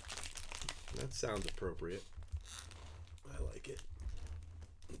 That sounds appropriate. I like it.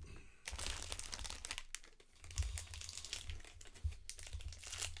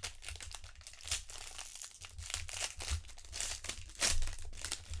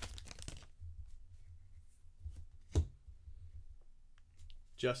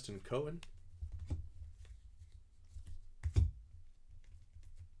 Justin Cohen.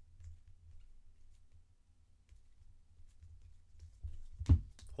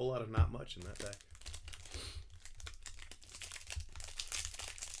 Whole lot of not much in that pack.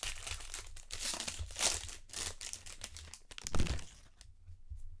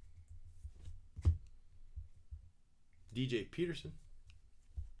 DJ Peterson.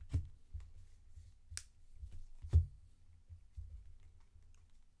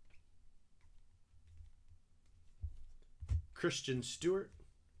 Kristen Stewart.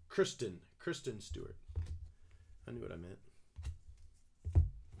 Kristen Stewart. I knew what I meant.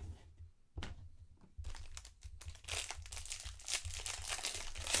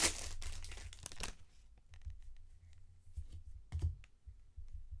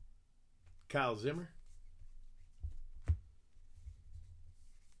 Kyle Zimmer.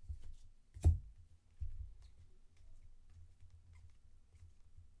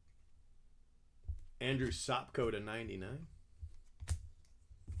 Andrew Sopko to 99.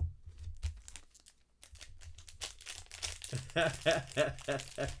 That's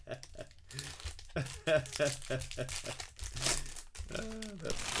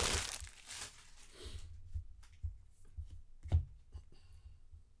funny.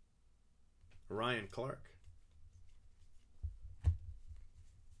 Ryan Clark.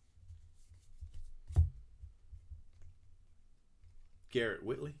 Garrett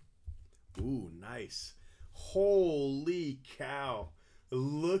Whitley. Ooh, nice. Holy cow.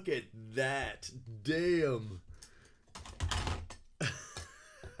 Look at that. Damn.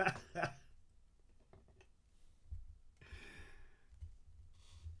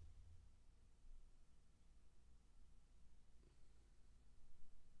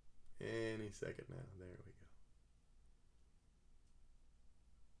 Any second now. There we go.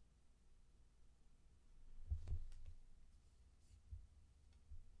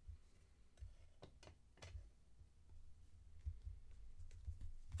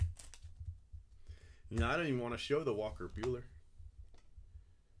 You know, I don't even want to show the Walker Buehler.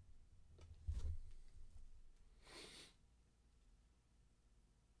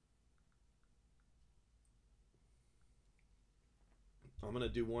 I'm going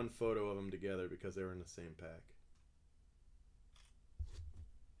to do one photo of them together because they were in the same pack.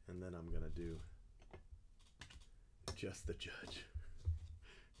 And then I'm going to do just the judge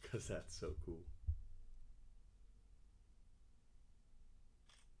because that's so cool.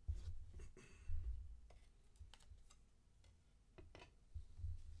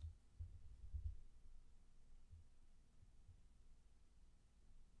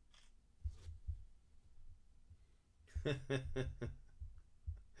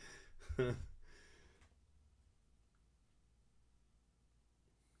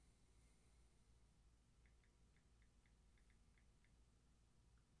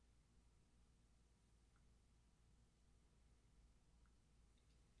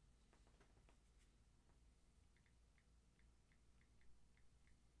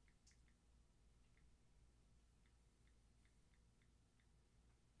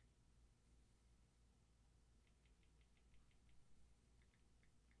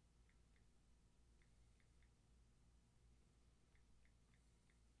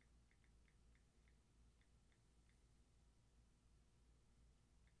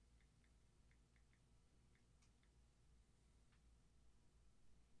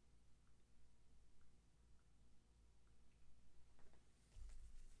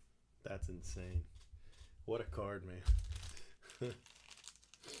 That's insane. What a card, man.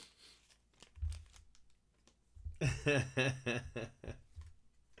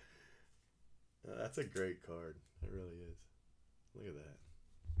 That's a great card. It really is. Look at that.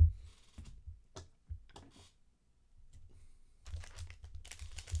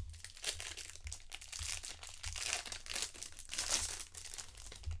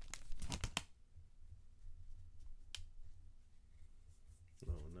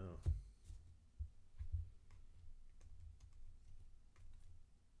 Oh no.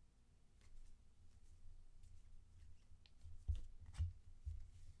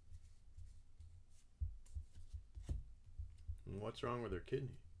 And what's wrong with her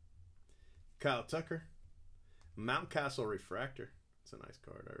kidney? Kyle Tucker. Mountcastle Refractor. It's a nice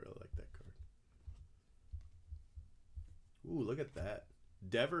card. I really like that card. Ooh, look at that.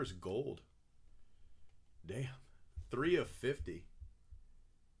 Devers Gold. Damn. 3 of 50.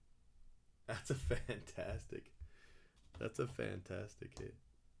 That's a fantastic. That's a fantastic hit.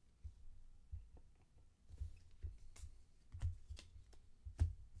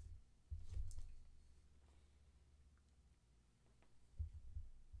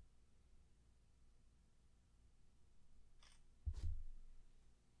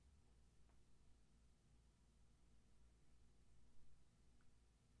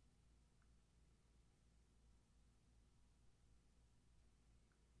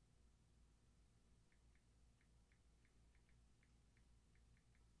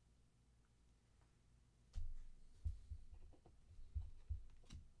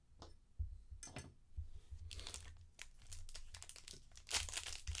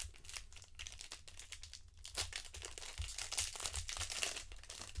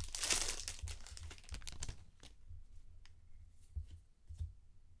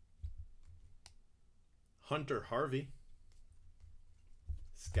 Hunter Harvey,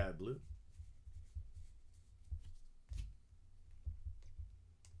 sky blue.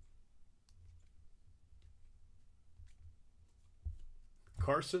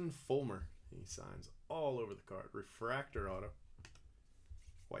 Carson Fulmer. He signs all over the card. Refractor auto.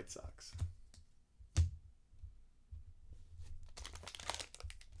 White Sox.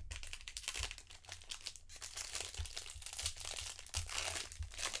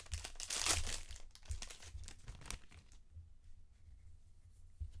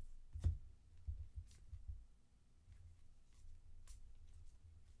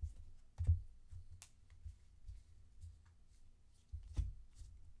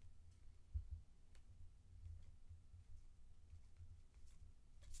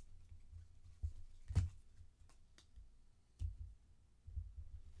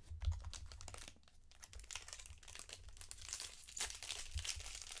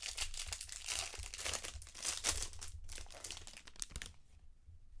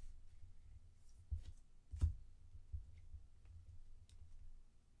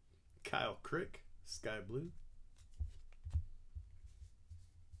 Kyle Crick, sky blue.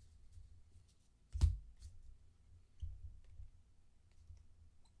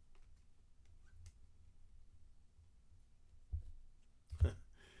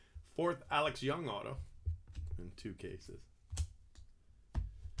 Fourth Alex Young auto in 2 cases.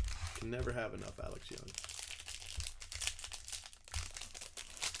 Can never have enough Alex Young.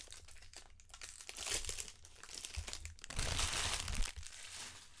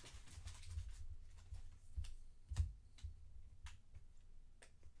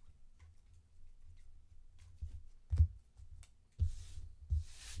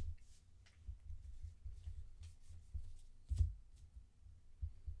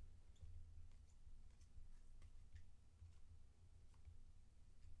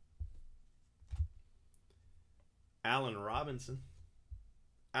 Allen Robinson.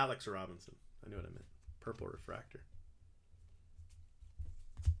 Alex Robinson. I knew what I meant. Purple refractor.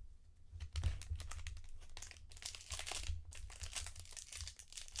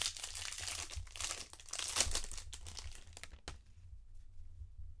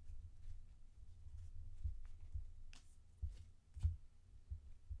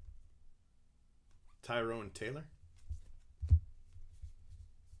 Tyrone Taylor.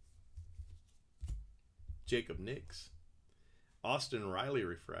 Jacob Nix. Austin Riley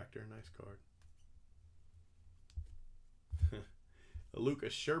refractor. Nice card.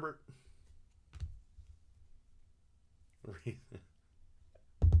 Lucas Sherbert.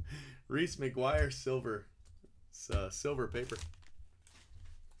 Reese McGuire silver. Silver paper.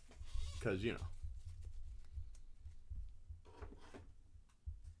 Because, you know.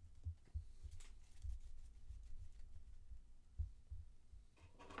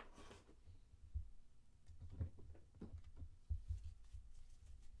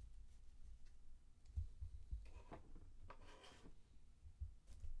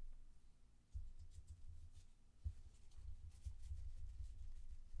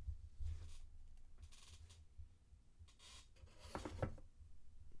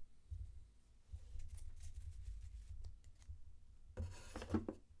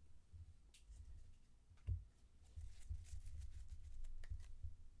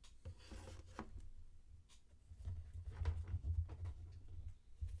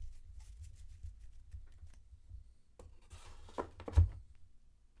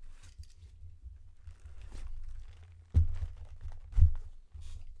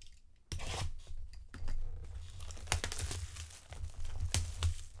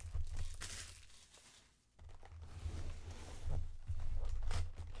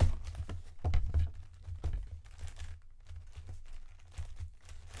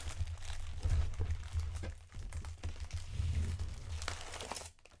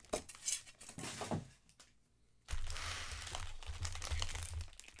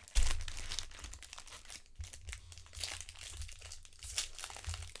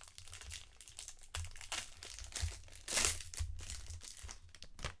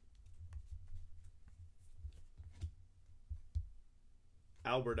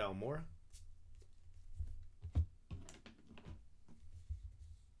 Albert Almora.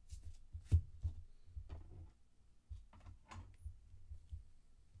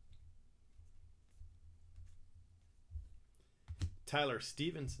 Tyler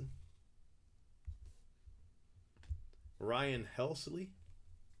Stevenson. Ryan Helsley.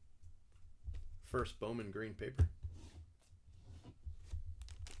 First Bowman green paper.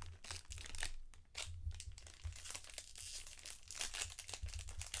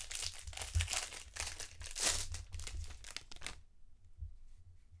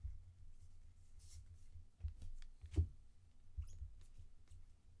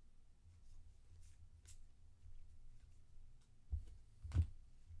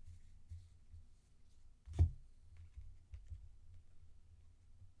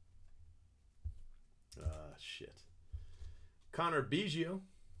 Shit. Connor Biggio.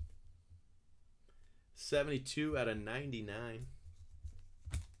 72 out of 99.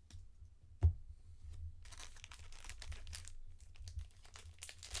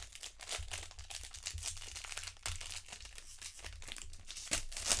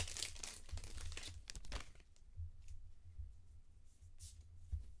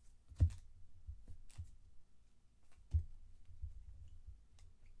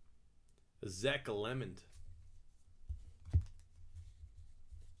 Zach Lemond.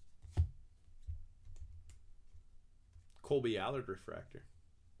 Colby Allard refractor.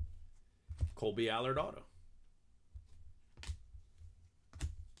 Colby Allard auto.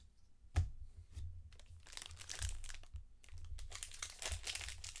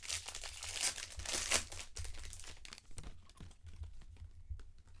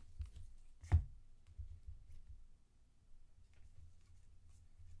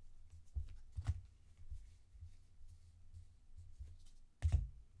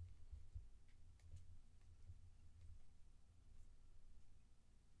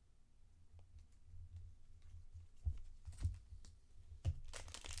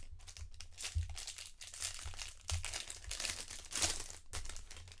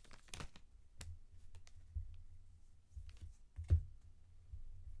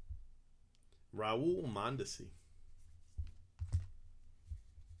 Raul Mondesi.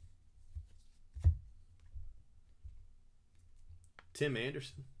 Tim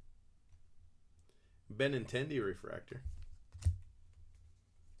Anderson. Benintendi refractor.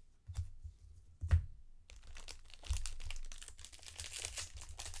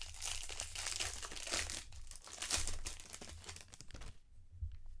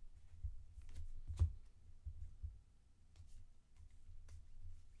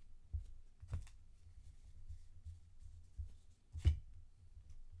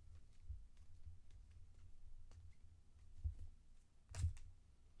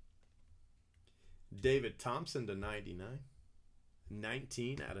 David Thompson to 99.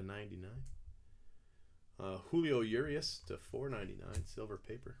 19 out of 99. Julio Urias to 499. Silver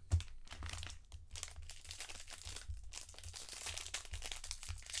paper.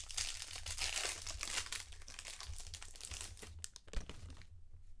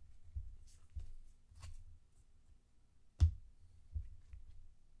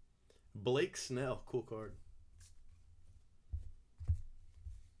 Blake Snell. Cool card.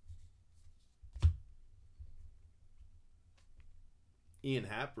 Ian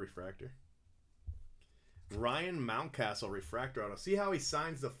Happ refractor. Ryan Mountcastle refractor auto. See how he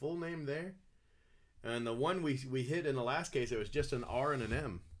signs the full name there? And the one we hit in the last case, it was just an R and an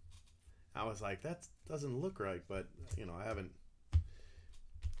M. I was like, that doesn't look right, but you know, I haven't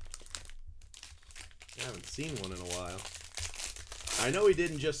seen one in a while. I know he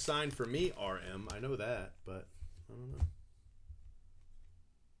didn't just sign for me RM. I know that, but I don't know.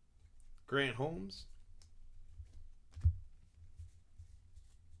 Grant Holmes.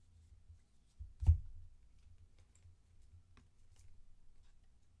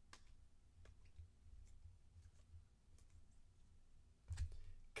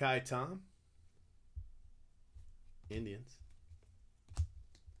 Kai Tom. Indians.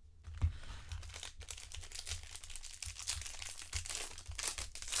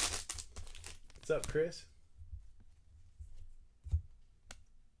 What's up, Chris?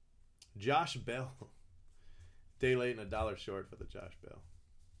 Josh Bell. Day late and $1 short for the Josh Bell.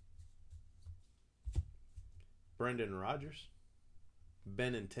 Brendan Rodgers.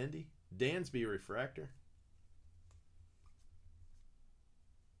 Benintendi. Dansby refractor.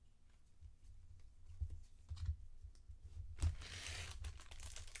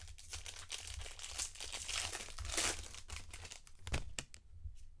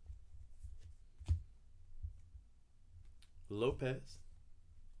 Lopez.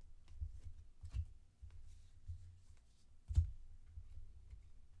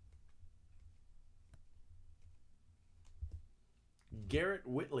 Garrett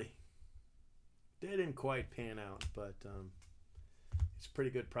Whitley. Didn't quite pan out, but he's a pretty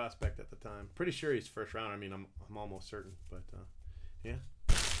good prospect at the time. Pretty sure he's first round. I mean, I'm almost certain, but yeah.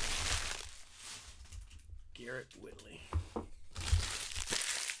 Garrett Whitley.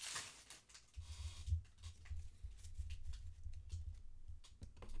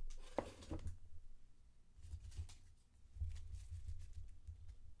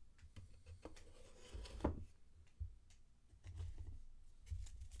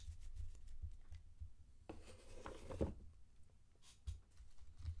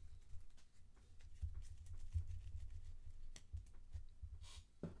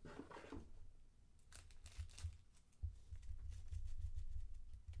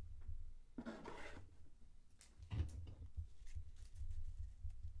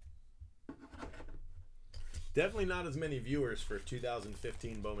 Definitely not as many viewers for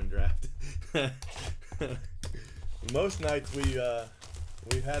 2015 Bowman draft. Most nights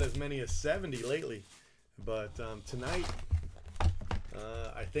we've had as many as 70 lately, but tonight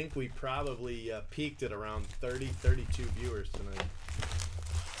I think we probably peaked at around 32 viewers tonight.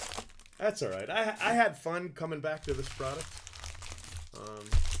 That's all right. I had fun coming back to this product.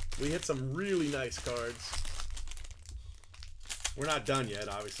 We hit some really nice cards. We're not done yet,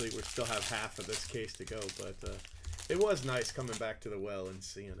 obviously. We still have half of this case to go, but it was nice coming back to the well and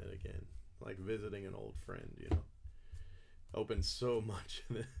seeing it again. Like visiting an old friend, you know. Opened so much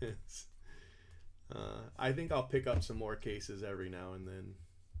of this. I think I'll pick up some more cases every now and then,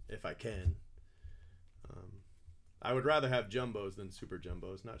 if I can. I would rather have jumbos than super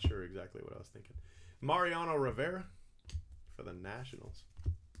jumbos. Not sure exactly what I was thinking. Mariano Rivera for the Nationals.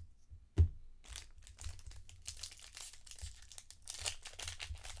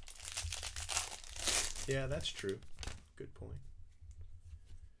 Yeah, that's true. Good point.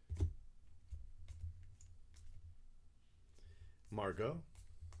 Margot.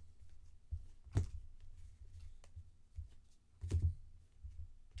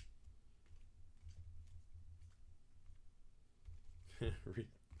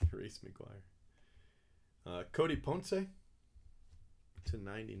 Reese McGuire. Cody Ponce to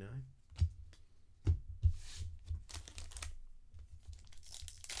 99.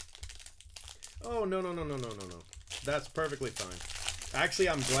 Oh, no. That's perfectly fine. Actually,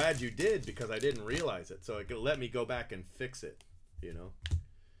 I'm glad you did because I didn't realize it. So it could let me go back and fix it, you know.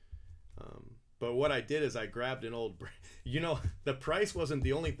 But what I did is I grabbed an old... You know, the price wasn't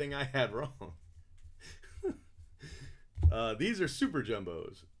the only thing I had wrong. These are super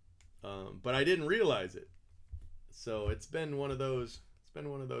jumbos. But I didn't realize it. So it's been one of those... It's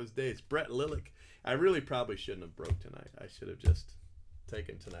been one of those days. Brett Lillick. I really probably shouldn't have broke tonight. I should have just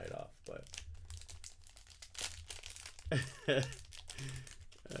taken tonight off, but...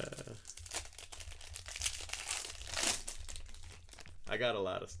 I got a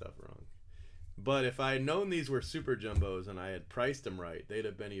lot of stuff wrong. But if I had known these were super jumbos and I had priced them right, they'd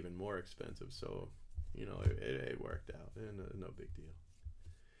have been even more expensive. So, you know, it worked out. No big deal.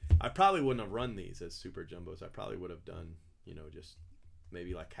 I probably wouldn't have run these as super jumbos. I probably would have done, you know, just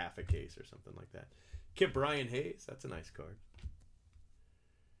maybe like half a case or something like that. Kip Brian Hayes. That's a nice card.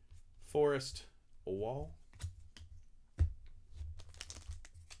 Forrest Wall.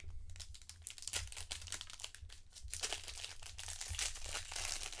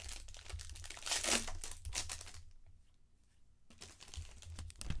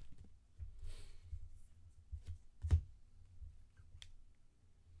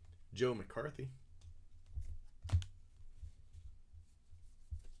 Joe McCarthy.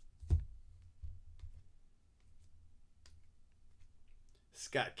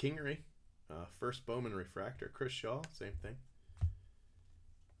 Scott Kingery. First Bowman refractor. Chris Shaw, same thing.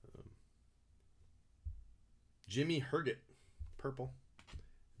 Jimmy Herget, purple.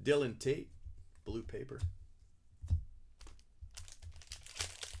 Dylan Tate, blue paper.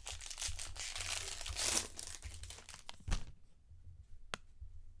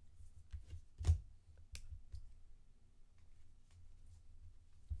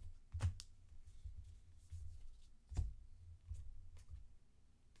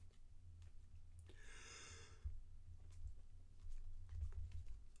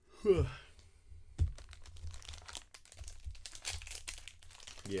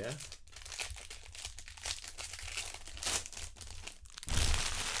 Yeah.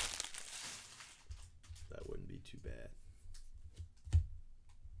 That wouldn't be too bad.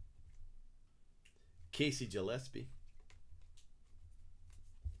 Casey Gillespie.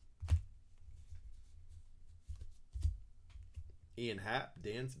 Ian Happ,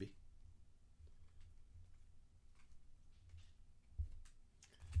 Dansby.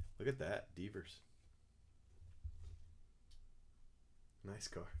 Look at that, Devers. Nice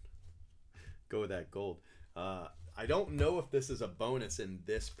card. Go with that gold. I don't know if this is a bonus in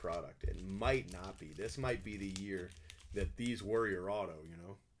this product. It might not be. This might be the year that these were your auto, you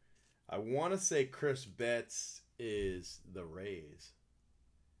know. I want to say Chris Betts is the Rays.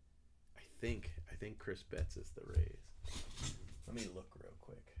 I think Chris Betts is the Rays. Let me look real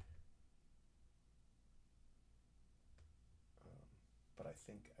quick. But I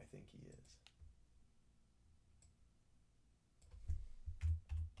think he is.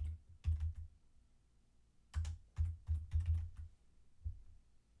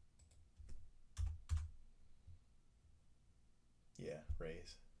 Yeah,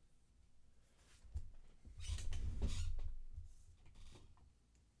 Rays.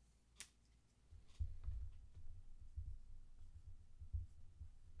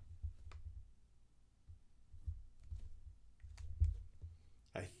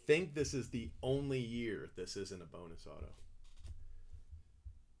 think this is the only year this isn't a bonus auto.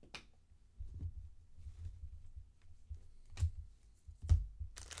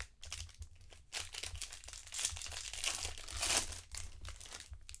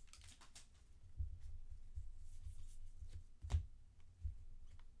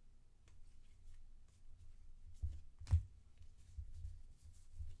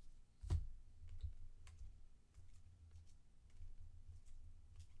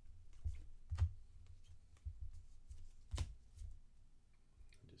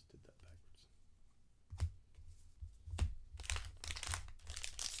 Did that backwards.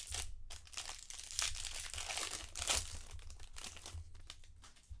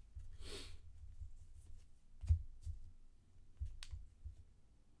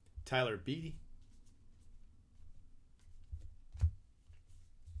 Tyler Beatty.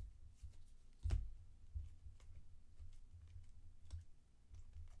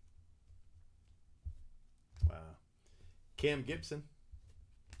 Wow. Cam Gibson.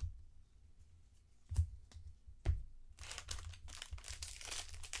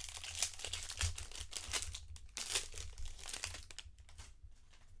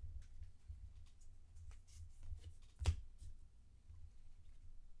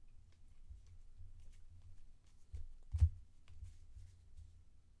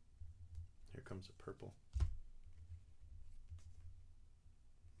 Here comes a purple.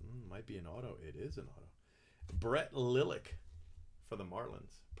 Might be an auto. It is an auto. Brett Lillick for the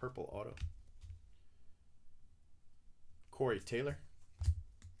Marlins. Purple auto. Corey Taylor.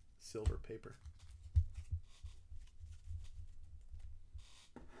 Silver paper.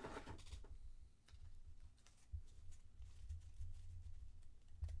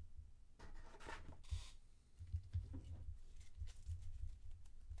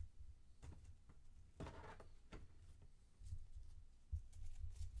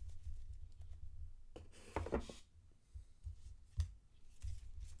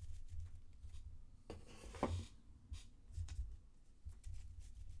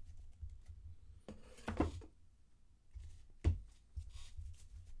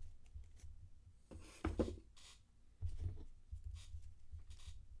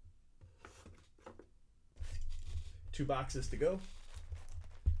 Two boxes to go.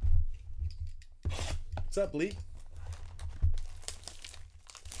 What's up, Lee?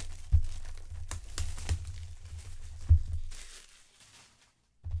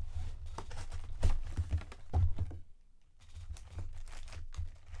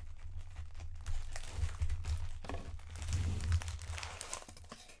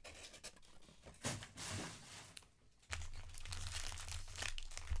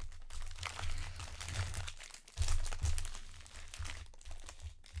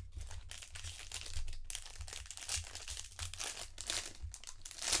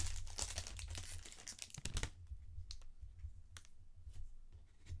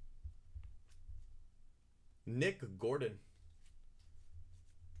 Nick Gordon.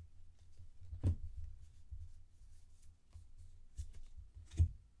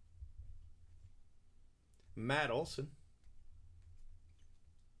 Matt Olson.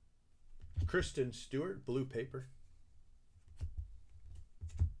 Kristen Stewart, blue paper.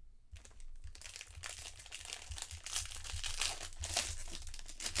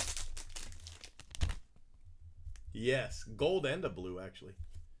 Yes, gold and a blue, actually.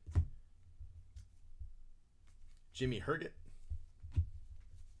 Jimmy Herget.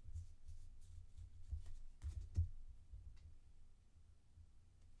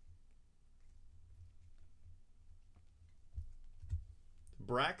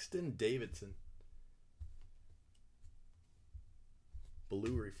 Braxton Davidson.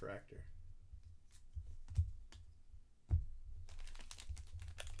 Blue refractor.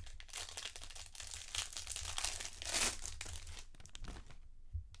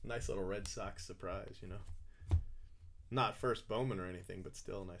 Nice little Red Sox surprise, you know. Not first Bowman or anything, but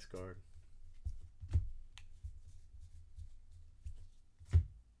still a nice card.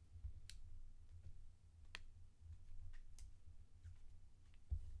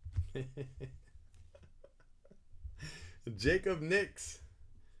 Jacob Nix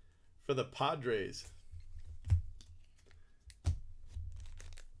for the Padres.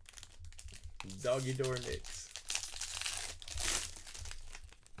 Doggy Door Nix.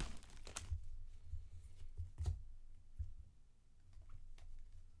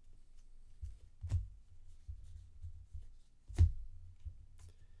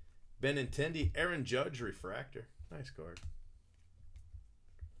 Benintendi, Aaron Judge refractor. Nice card.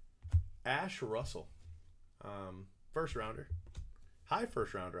 Ash Russell. First rounder. High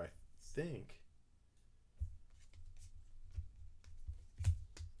first rounder, I think.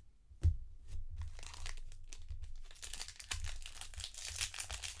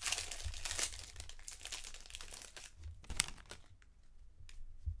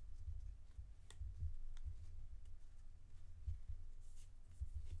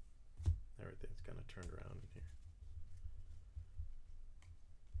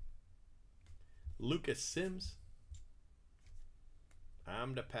 Lucas Sims.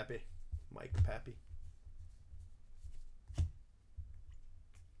 I'm the Pappy. Mike Pappy.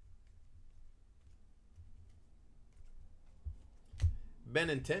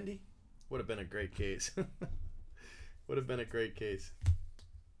 Benintendi. Would have been a great case. Would have been a great case.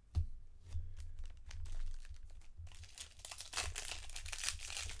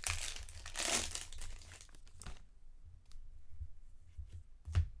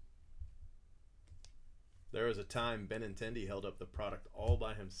 There was a time Benintendi held up the product all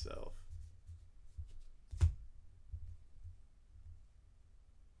by himself.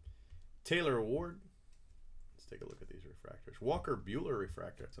 Taylor Ward. Let's take a look at these refractors. Walker Buehler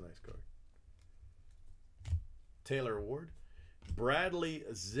refractor. That's a nice card. Taylor Ward. Bradley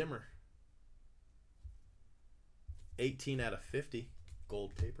Zimmer. 18 out of 50.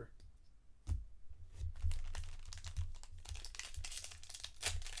 Gold paper.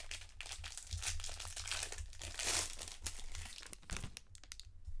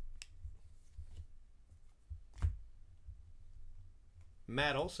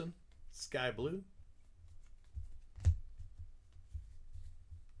 Matt Olson, Sky Blue.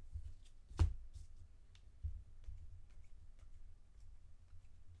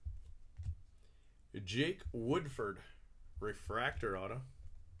 Jake Woodford, refractor auto,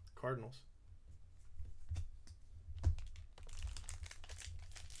 Cardinals.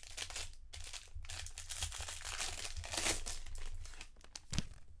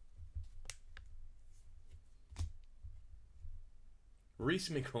 Reese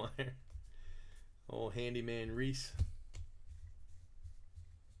McGuire. Old handyman Reese.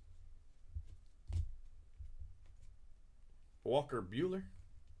 Walker Buehler.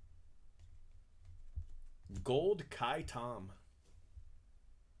 Gold Kai Tom.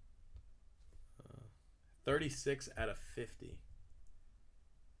 36 out of 50.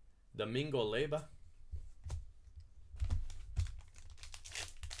 Domingo Leyba.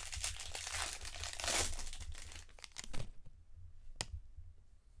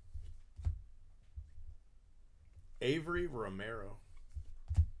 Avery Romero.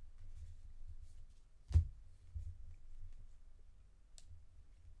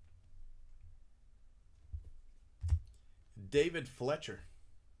 David Fletcher.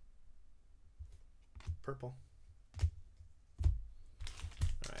 Purple.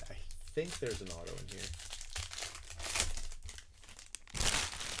 All right, I think there's an auto in here.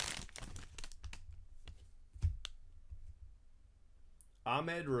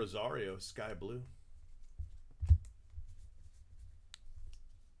 Ahmed Rosario, Sky Blue.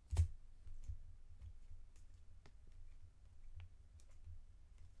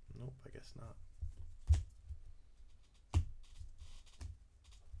 Nope, I guess not.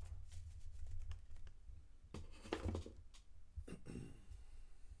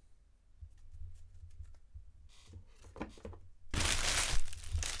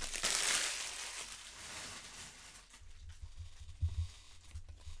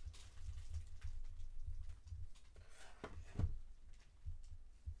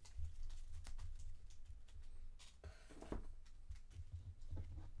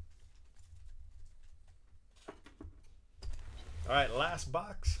 All right, last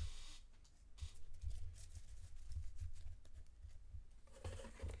box.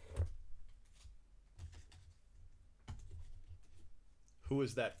 Who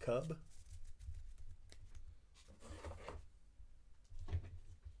is that Cub?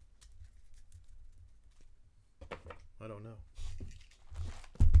 I don't know.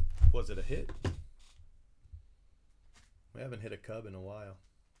 Was it a hit? We haven't hit a Cub in a while.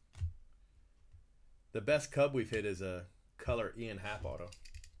 The best Cub we've hit is a color Ian Happ auto.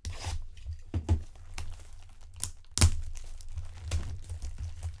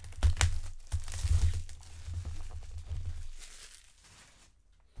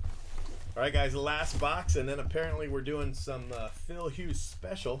 All right, guys, last box, and then apparently we're doing some Phil Hughes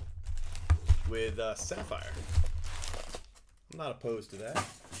special with Sapphire. I'm not opposed to that.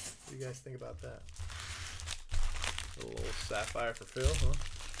 What do you guys think about that? A little Sapphire for Phil, huh?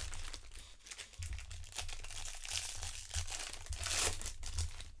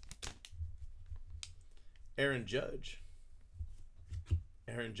 Aaron Judge.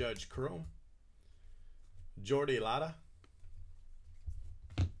 Aaron Judge Chrome. Jordy Latta.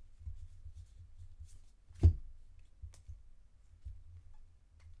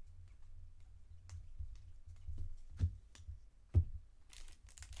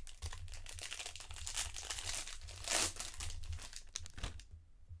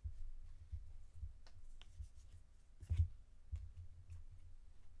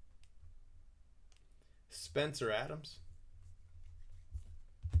 Spencer Adams.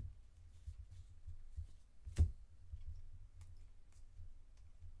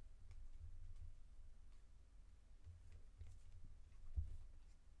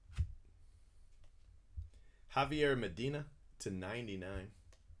 Javier Medina to 99.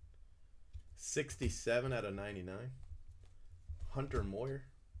 67 out of 99. Hunter Moyer.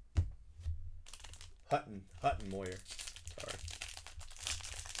 Hutton Moyer. Sorry.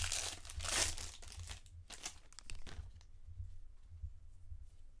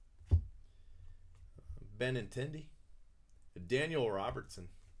 Benintendi. Daniel Robertson.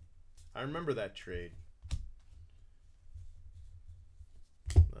 I remember that trade.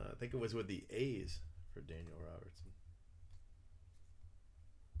 I think it was with the A's for Daniel Robertson.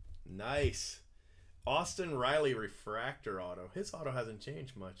 Nice. Austin Riley refractor auto. His auto hasn't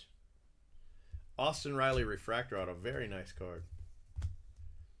changed much. Austin Riley refractor auto. Very nice card.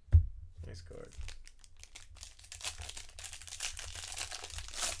 Nice card.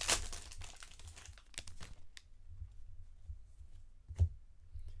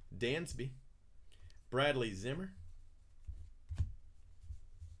 Dansby. Bradley Zimmer.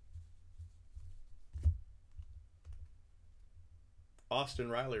 Austin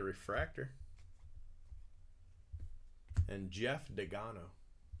Riley refractor. And Jeff Degano.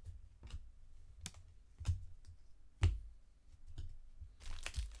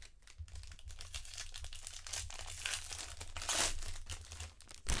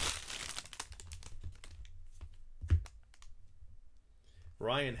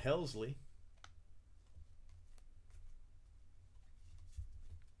 Ryan Helsley.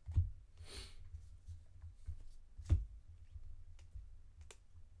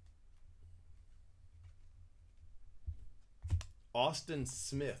 Austin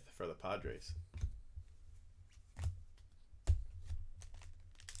Smith for the Padres.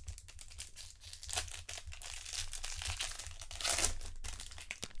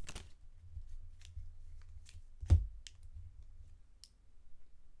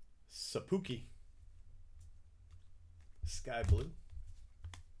 Sapuki. Sky Blue.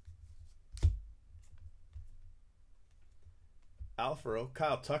 Alfaro.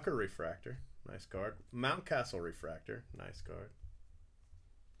 Kyle Tucker refractor. Nice card. Mountcastle refractor. Nice card.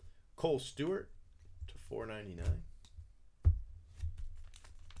 Cole Stewart to 499.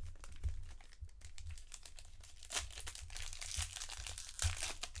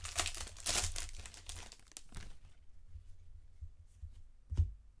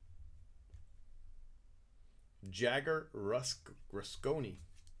 Jagger Rusconi.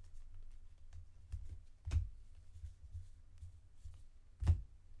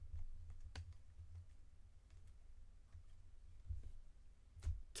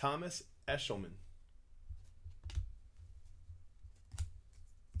 Thomas Eshelman.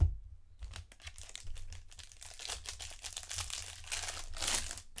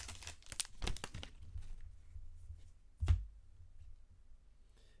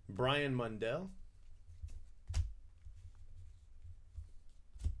 Brian Mundell.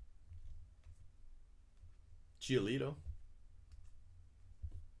 Giolito.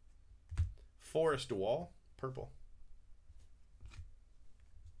 Forrest Wall, purple.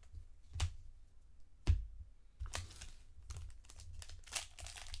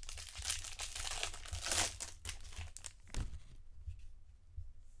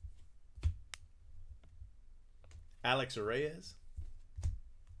 Alex Reyes.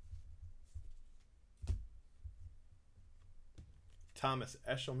 Thomas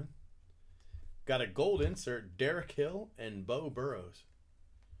Eshelman. Got a gold insert, Derek Hill and Bo Burrows.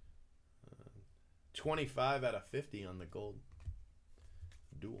 25 out of 50 on the gold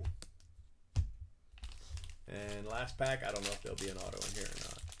duel. And last pack, I don't know if there'll be an auto in here or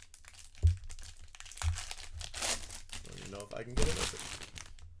not. Don't even know if I can get it open.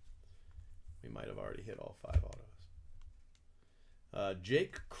 We might have already hit all 5 autos.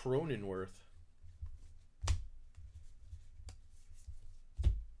 Jake Cronenworth.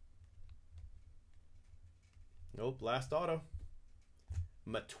 Nope, last auto.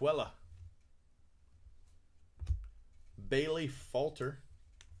 Matuella. Bailey Falter.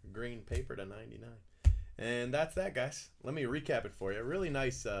 Green paper to 99. And that's that, guys. Let me recap it for you. Really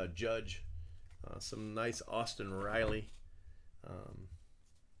nice Judge. Some nice Austin Riley.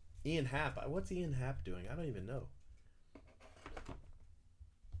 Ian Happ. What's Ian Happ doing? I don't even know.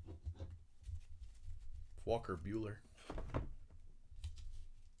 Walker Buehler.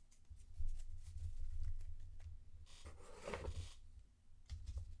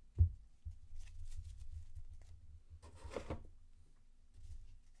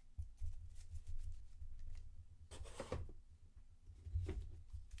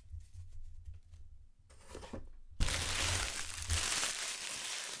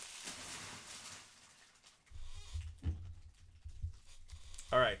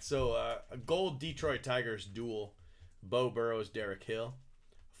 All right, so a gold Detroit Tigers duel, Bo Burrows, Derek Hill.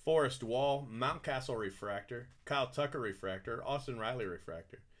 Forrest Wall, Mountcastle refractor, Kyle Tucker refractor, Austin Riley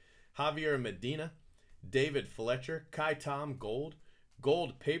refractor, Javier Medina, David Fletcher, Kai Tom gold,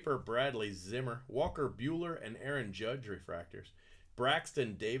 gold paper Bradley Zimmer, Walker Bueller and Aaron Judge refractors,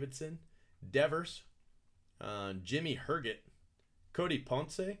 Braxton Davidson, Devers, Jimmy Herget, Cody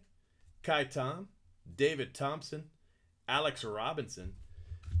Ponce, Kai Tom, David Thompson, Alex Robinson,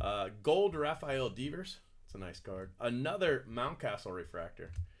 gold Rafael Devers. It's a nice card. Another Mountcastle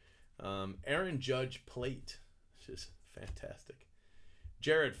refractor. Aaron Judge plate, which is fantastic.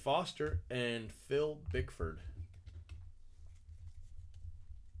 Jared Foster and Phil Bickford.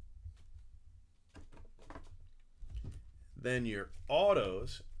 Then your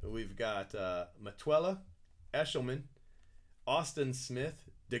autos, we've got Matuella, Eshelman, Austin Smith,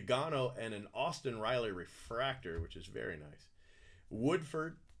 Degano, and an Austin Riley refractor, which is very nice.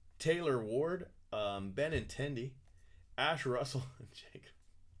 Woodford, Taylor Ward, Benintendi, Ash Russell,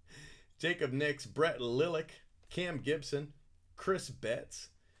 Jacob Nix, Brett Lillick, Cam Gibson, Chris Betts,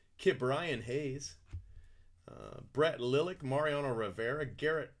 Kip Ryan Hayes, Brett Lillick, Mariano Rivera,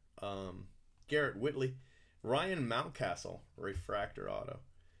 Garrett Whitley, Ryan Mountcastle, refractor auto,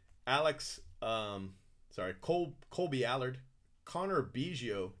 Colby Allard, Connor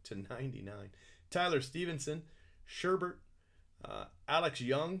Biggio to 99, Tyler Stevenson, Sherbert, Alex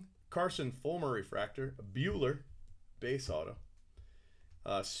Young, Carson Fulmer refractor, Bueller base auto,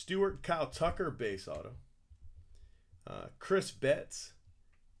 Stewart Kyle Tucker base auto, Chris Betts,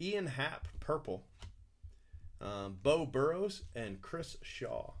 Ian Happ purple, Bo Burrows, and Chris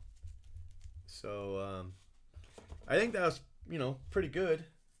Shaw. So I think that was, pretty good.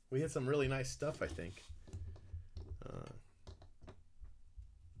 We had some really nice stuff, I think.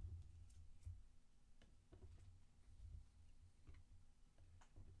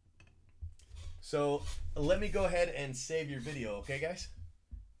 So let me go ahead and save your video, okay, guys?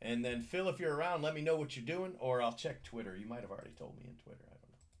 And then, Phil, if you're around, let me know what you're doing, or I'll check Twitter. You might have already told me in Twitter. I don't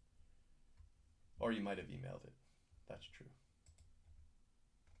know. Or you might have emailed it. That's true.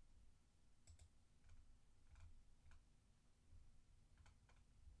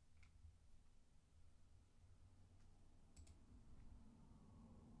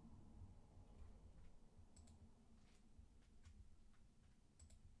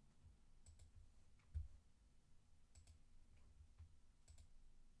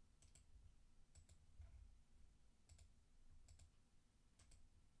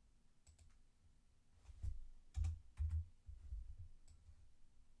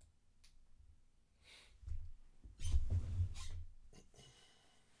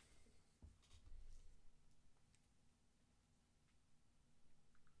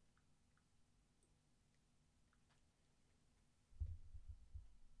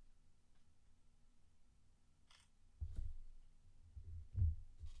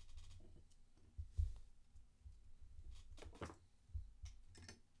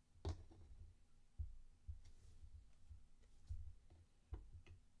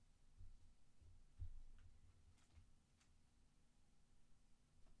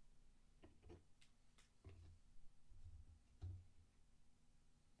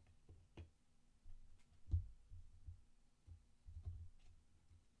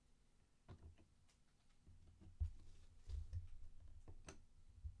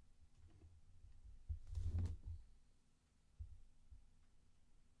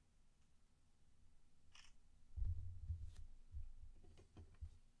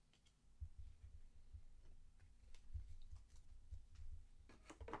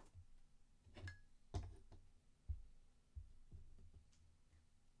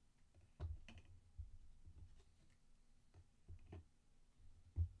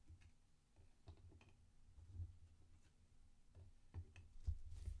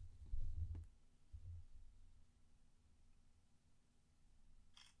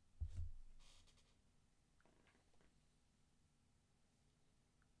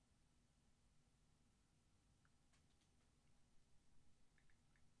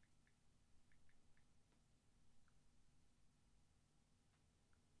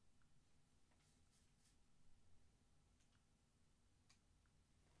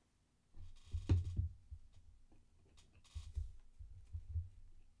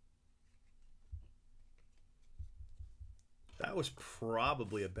 That was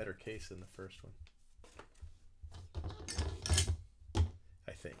probably a better case than the first one,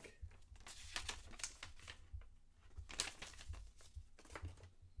 I think.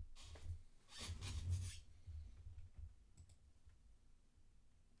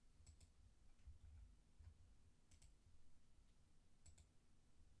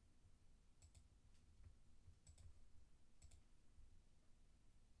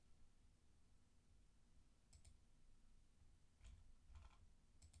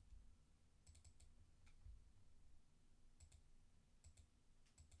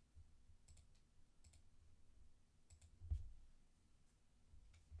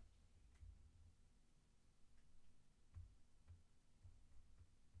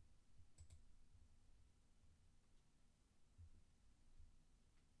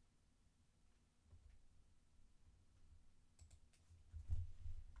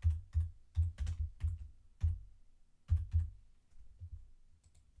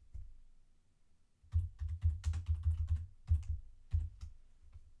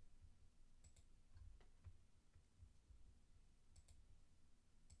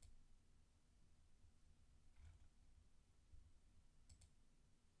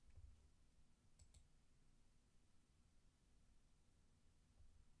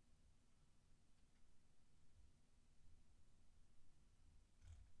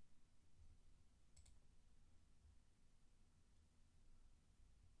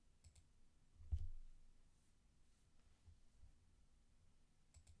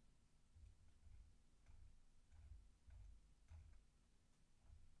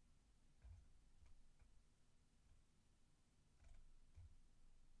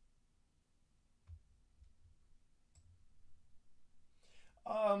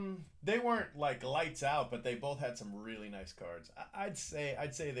 They weren't like lights out, but they both had some really nice cards. I'd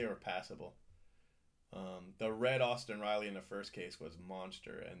say they were passable. The red Austin Riley in the first case was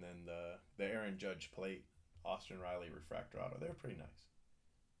monster, and then the Aaron Judge plate Austin Riley refractor auto, they were pretty nice.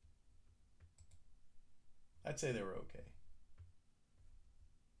 I'd say they were okay.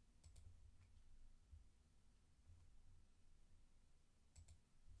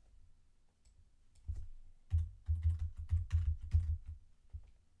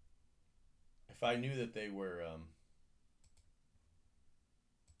 If I knew that they were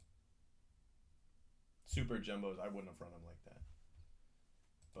super jumbos, I wouldn't have run them like that.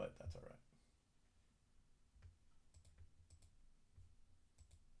 But that's all right.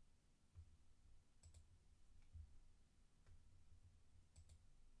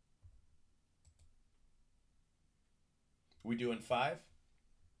 We doing 5?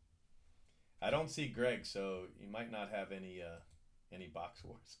 I don't see Greg, so you might not have any box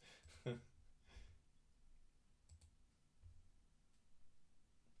wars.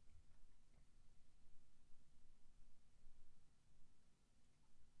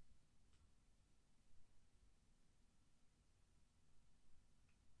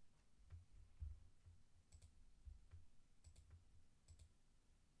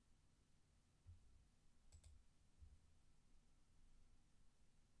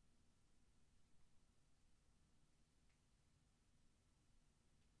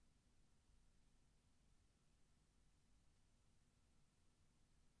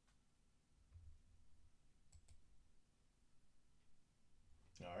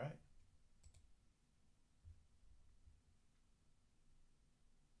 All right.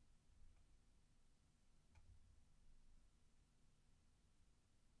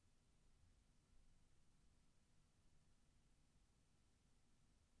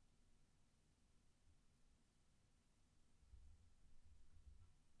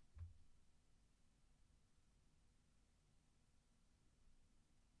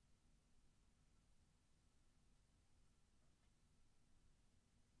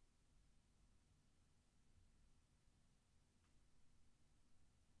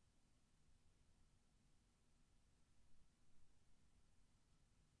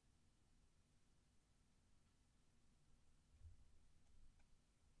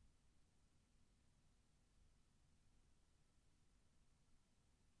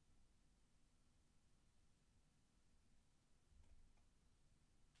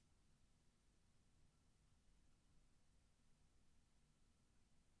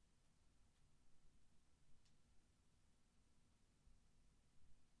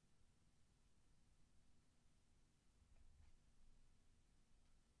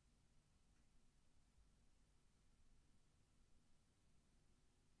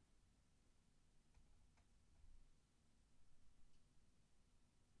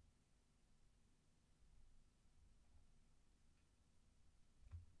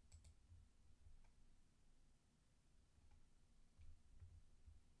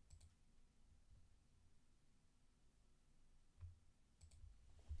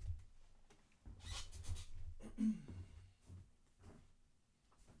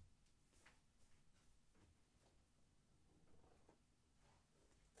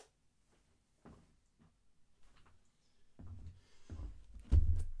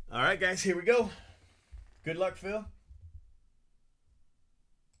 All right, guys, here we go. Good luck, Phil.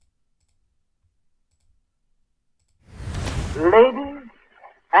 Ladies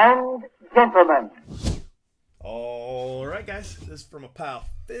and gentlemen. All right, guys, this is from a pal,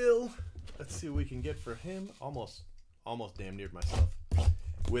 Phil. Let's see what we can get for him. Almost damn near myself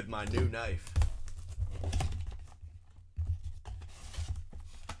with my new knife.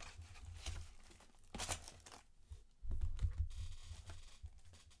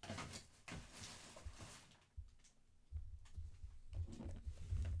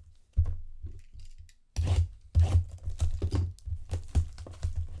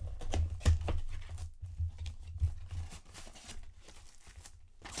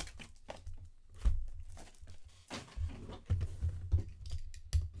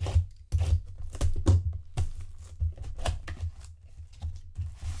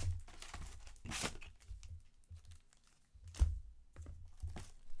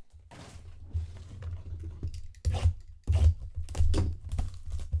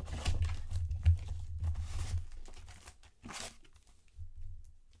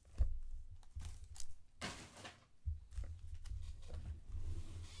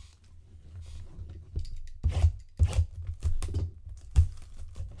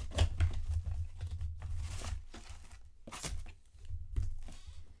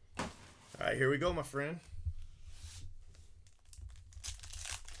 All right, here we go, my friend.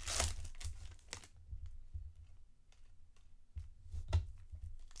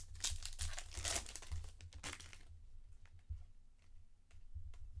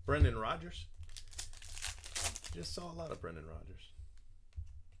 Brendan Rodgers. Just saw a lot of Brendan Rodgers.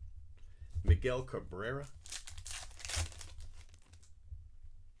 Miguel Cabrera.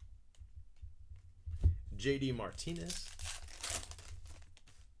 JD Martinez.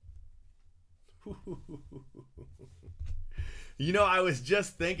 You know, I was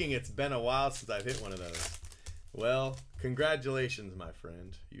just thinking it's been a while since I've hit one of those. Well, congratulations, my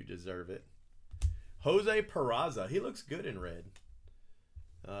friend. You deserve it. Jose Peraza. He looks good in red.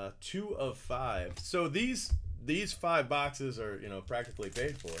 2 of 5. So these 5 boxes are, you know, practically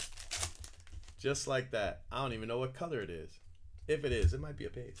paid for. Just like that. I don't even know what color it is. If it is, it might be a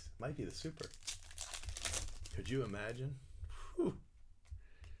base. Might be the super. Could you imagine? Whew.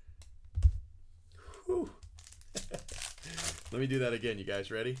 Whew. Let me do that again. You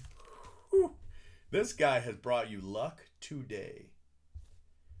guys ready? Whew. This guy has brought you luck today.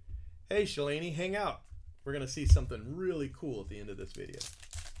 Hey, Shalani, hang out. We're going to see something really cool at the end of this video.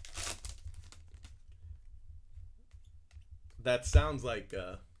 That sounds like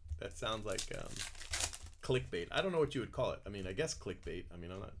clickbait. I don't know what you would call it. I mean, I guess clickbait. I mean,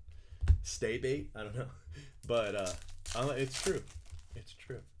 I'm not stay bait. I don't know, but it's true. It's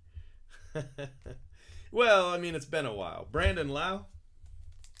true. Well, I mean, it's been a while. Brandon Lau.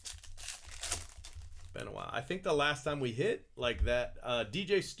 Been a while. I think the last time we hit like that,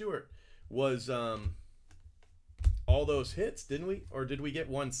 DJ Stewart was all those hits, didn't we? Or did we get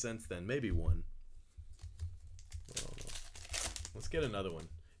one since then? Maybe one. Let's get another one.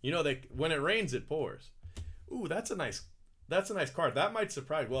 You know, when it rains, it pours. Ooh, that's a nice card. That might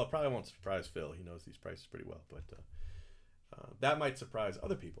surprise. Well, it probably won't surprise Phil. He knows these prices pretty well, but that might surprise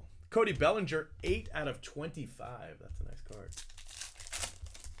other people. Cody Bellinger, 8 out of 25. That's a nice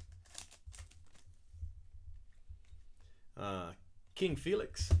card. King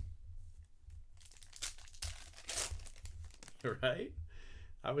Felix. Right?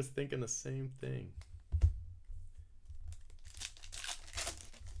 I was thinking the same thing.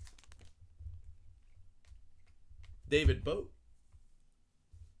 David Boat.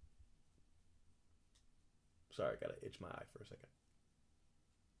 Sorry, I gotta itch my eye for a second.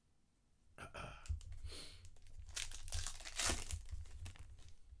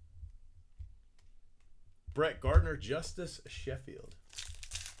 Brett Gardner, Justice Sheffield.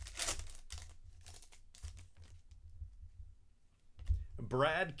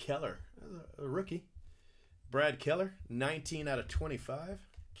 Brad Keller, a rookie. Brad Keller, 19 out of 25,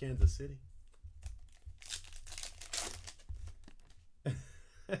 Kansas City.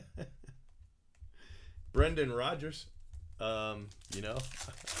 Brendan Rodgers, you know,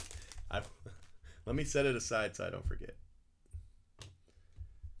 let me set it aside so I don't forget.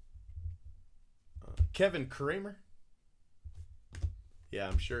 Kevin Kramer. Yeah,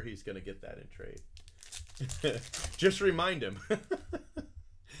 I'm sure he's going to get that in trade. Just remind him that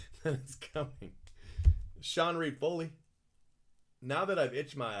it's coming. Sean Reed Foley. Now that I've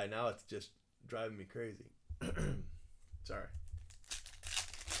itched my eye, now it's just driving me crazy. Sorry.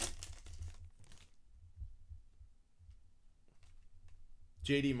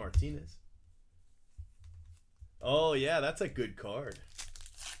 JD Martinez. Oh, yeah, that's a good card.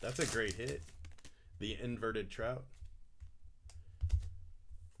 That's a great hit. The inverted trout.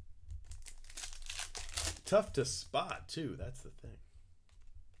 Tough to spot, too. That's the thing.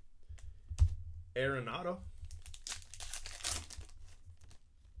 Arenado.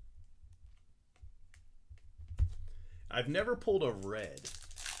 I've never pulled a red.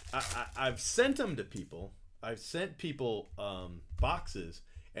 I've sent them to people. I've sent people boxes,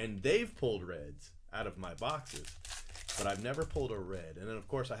 and they've pulled reds out of my boxes, but I've never pulled a red. And then, of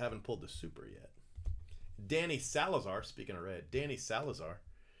course, I haven't pulled the super yet. Danny Salazar, speaking of red, Danny Salazar,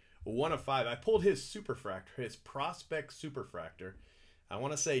 1 of 5. I pulled his superfractor, his prospect superfractor. I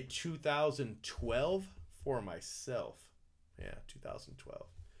want to say 2012 for myself. Yeah, 2012.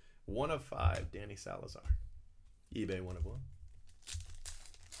 1 of 5, Danny Salazar. eBay 1 of 1.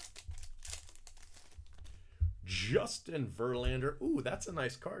 Justin Verlander. Ooh, that's a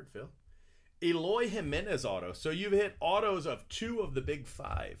nice card, Phil. Eloy Jimenez auto. So you've hit autos of 2 of the big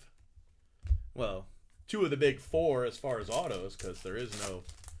 5. Well, 2 of the big 4 as far as autos, because there is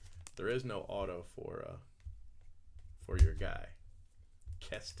no auto for your guy,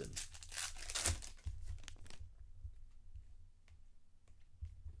 Keston.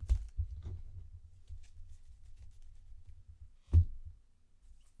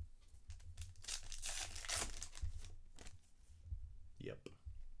 Yep.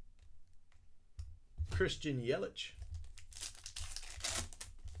 Christian Yelich.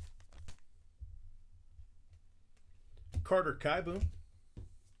 Carter Kieboom.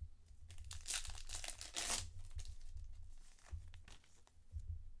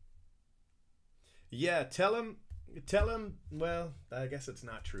 Yeah, tell him. Well, I guess it's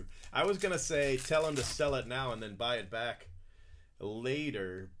not true. I was gonna say tell him to sell it now and then buy it back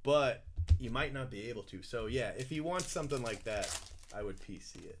later, but you might not be able to. So yeah, if he wants something like that, I would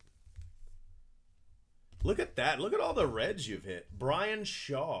PC it. Look at that. Look at all the reds you've hit. Brian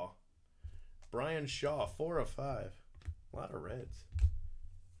Shaw. 4 of 5. A lot of reds.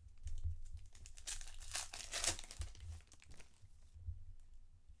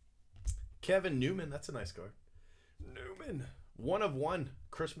 Kevin Newman. That's a nice card. Newman. 1 of 1.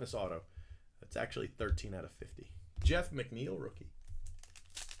 Christmas auto. That's actually 13 out of 50. Jeff McNeil, rookie.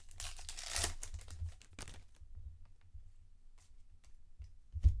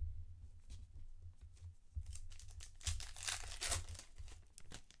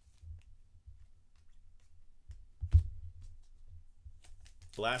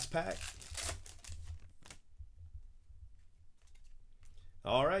 Last pack.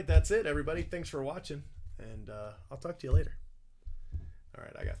 All right, that's it, everybody. Thanks for watching, and I'll talk to you later. All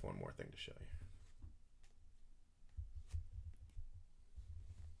right, I got one more thing to show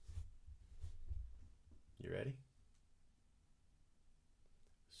you. You ready?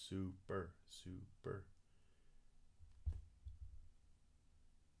 Super.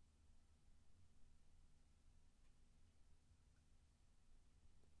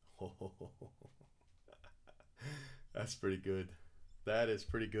 That's pretty good. That is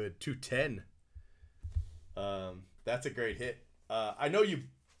pretty good. 210. That's a great hit. I know you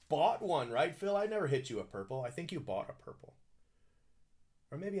bought one, right, Phil? I never hit you a purple. I think you bought a purple.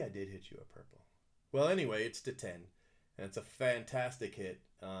 Or maybe I did hit you a purple. Well, anyway, it's to 10. And it's a fantastic hit.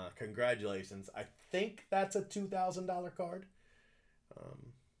 Congratulations. I think that's a $2,000 card.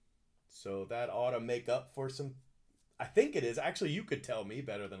 So that ought to make up for some... I think it is. Actually, you could tell me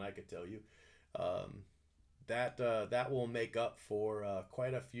better than I could tell you. That will make up for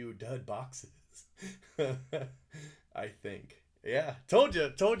quite a few dud boxes. I think. Yeah, told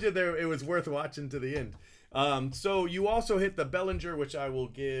you there it was worth watching to the end. So you also hit the Bellinger, which I will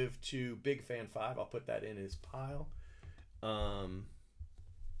give to Big Fan 5. I'll put that in his pile.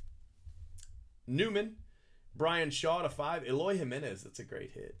 Newman, Brian Shaw to 5, Eloy Jimenez. That's a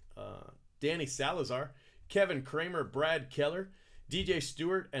great hit. Danny Salazar, Kevin Kramer, Brad Keller, DJ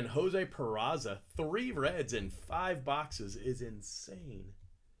Stewart, and Jose Peraza. 3 reds in 5 boxes is insane.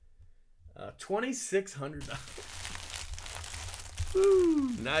 $2,600.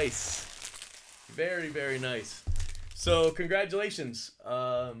 Woo, nice. Very, very nice. So congratulations.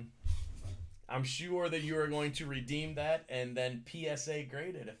 I'm sure that you are going to redeem that and then PSA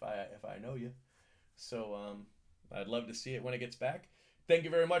grade it if I know you. So I'd love to see it when it gets back. Thank you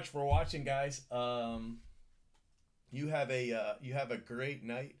very much for watching, guys. You have a great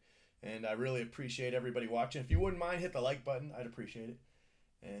night, and I really appreciate everybody watching. If you wouldn't mind, hit the like button. I'd appreciate it.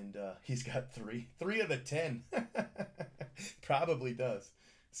 And he's got 3 of the 10. Probably does.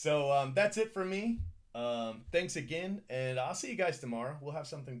 So that's it for me. Thanks again, and I'll see you guys tomorrow. We'll have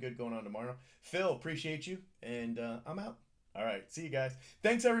something good going on tomorrow. Phil, appreciate you, and I'm out. All right, see you guys.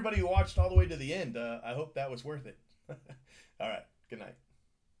 Thanks everybody who watched all the way to the end. I hope that was worth it. All right, good night.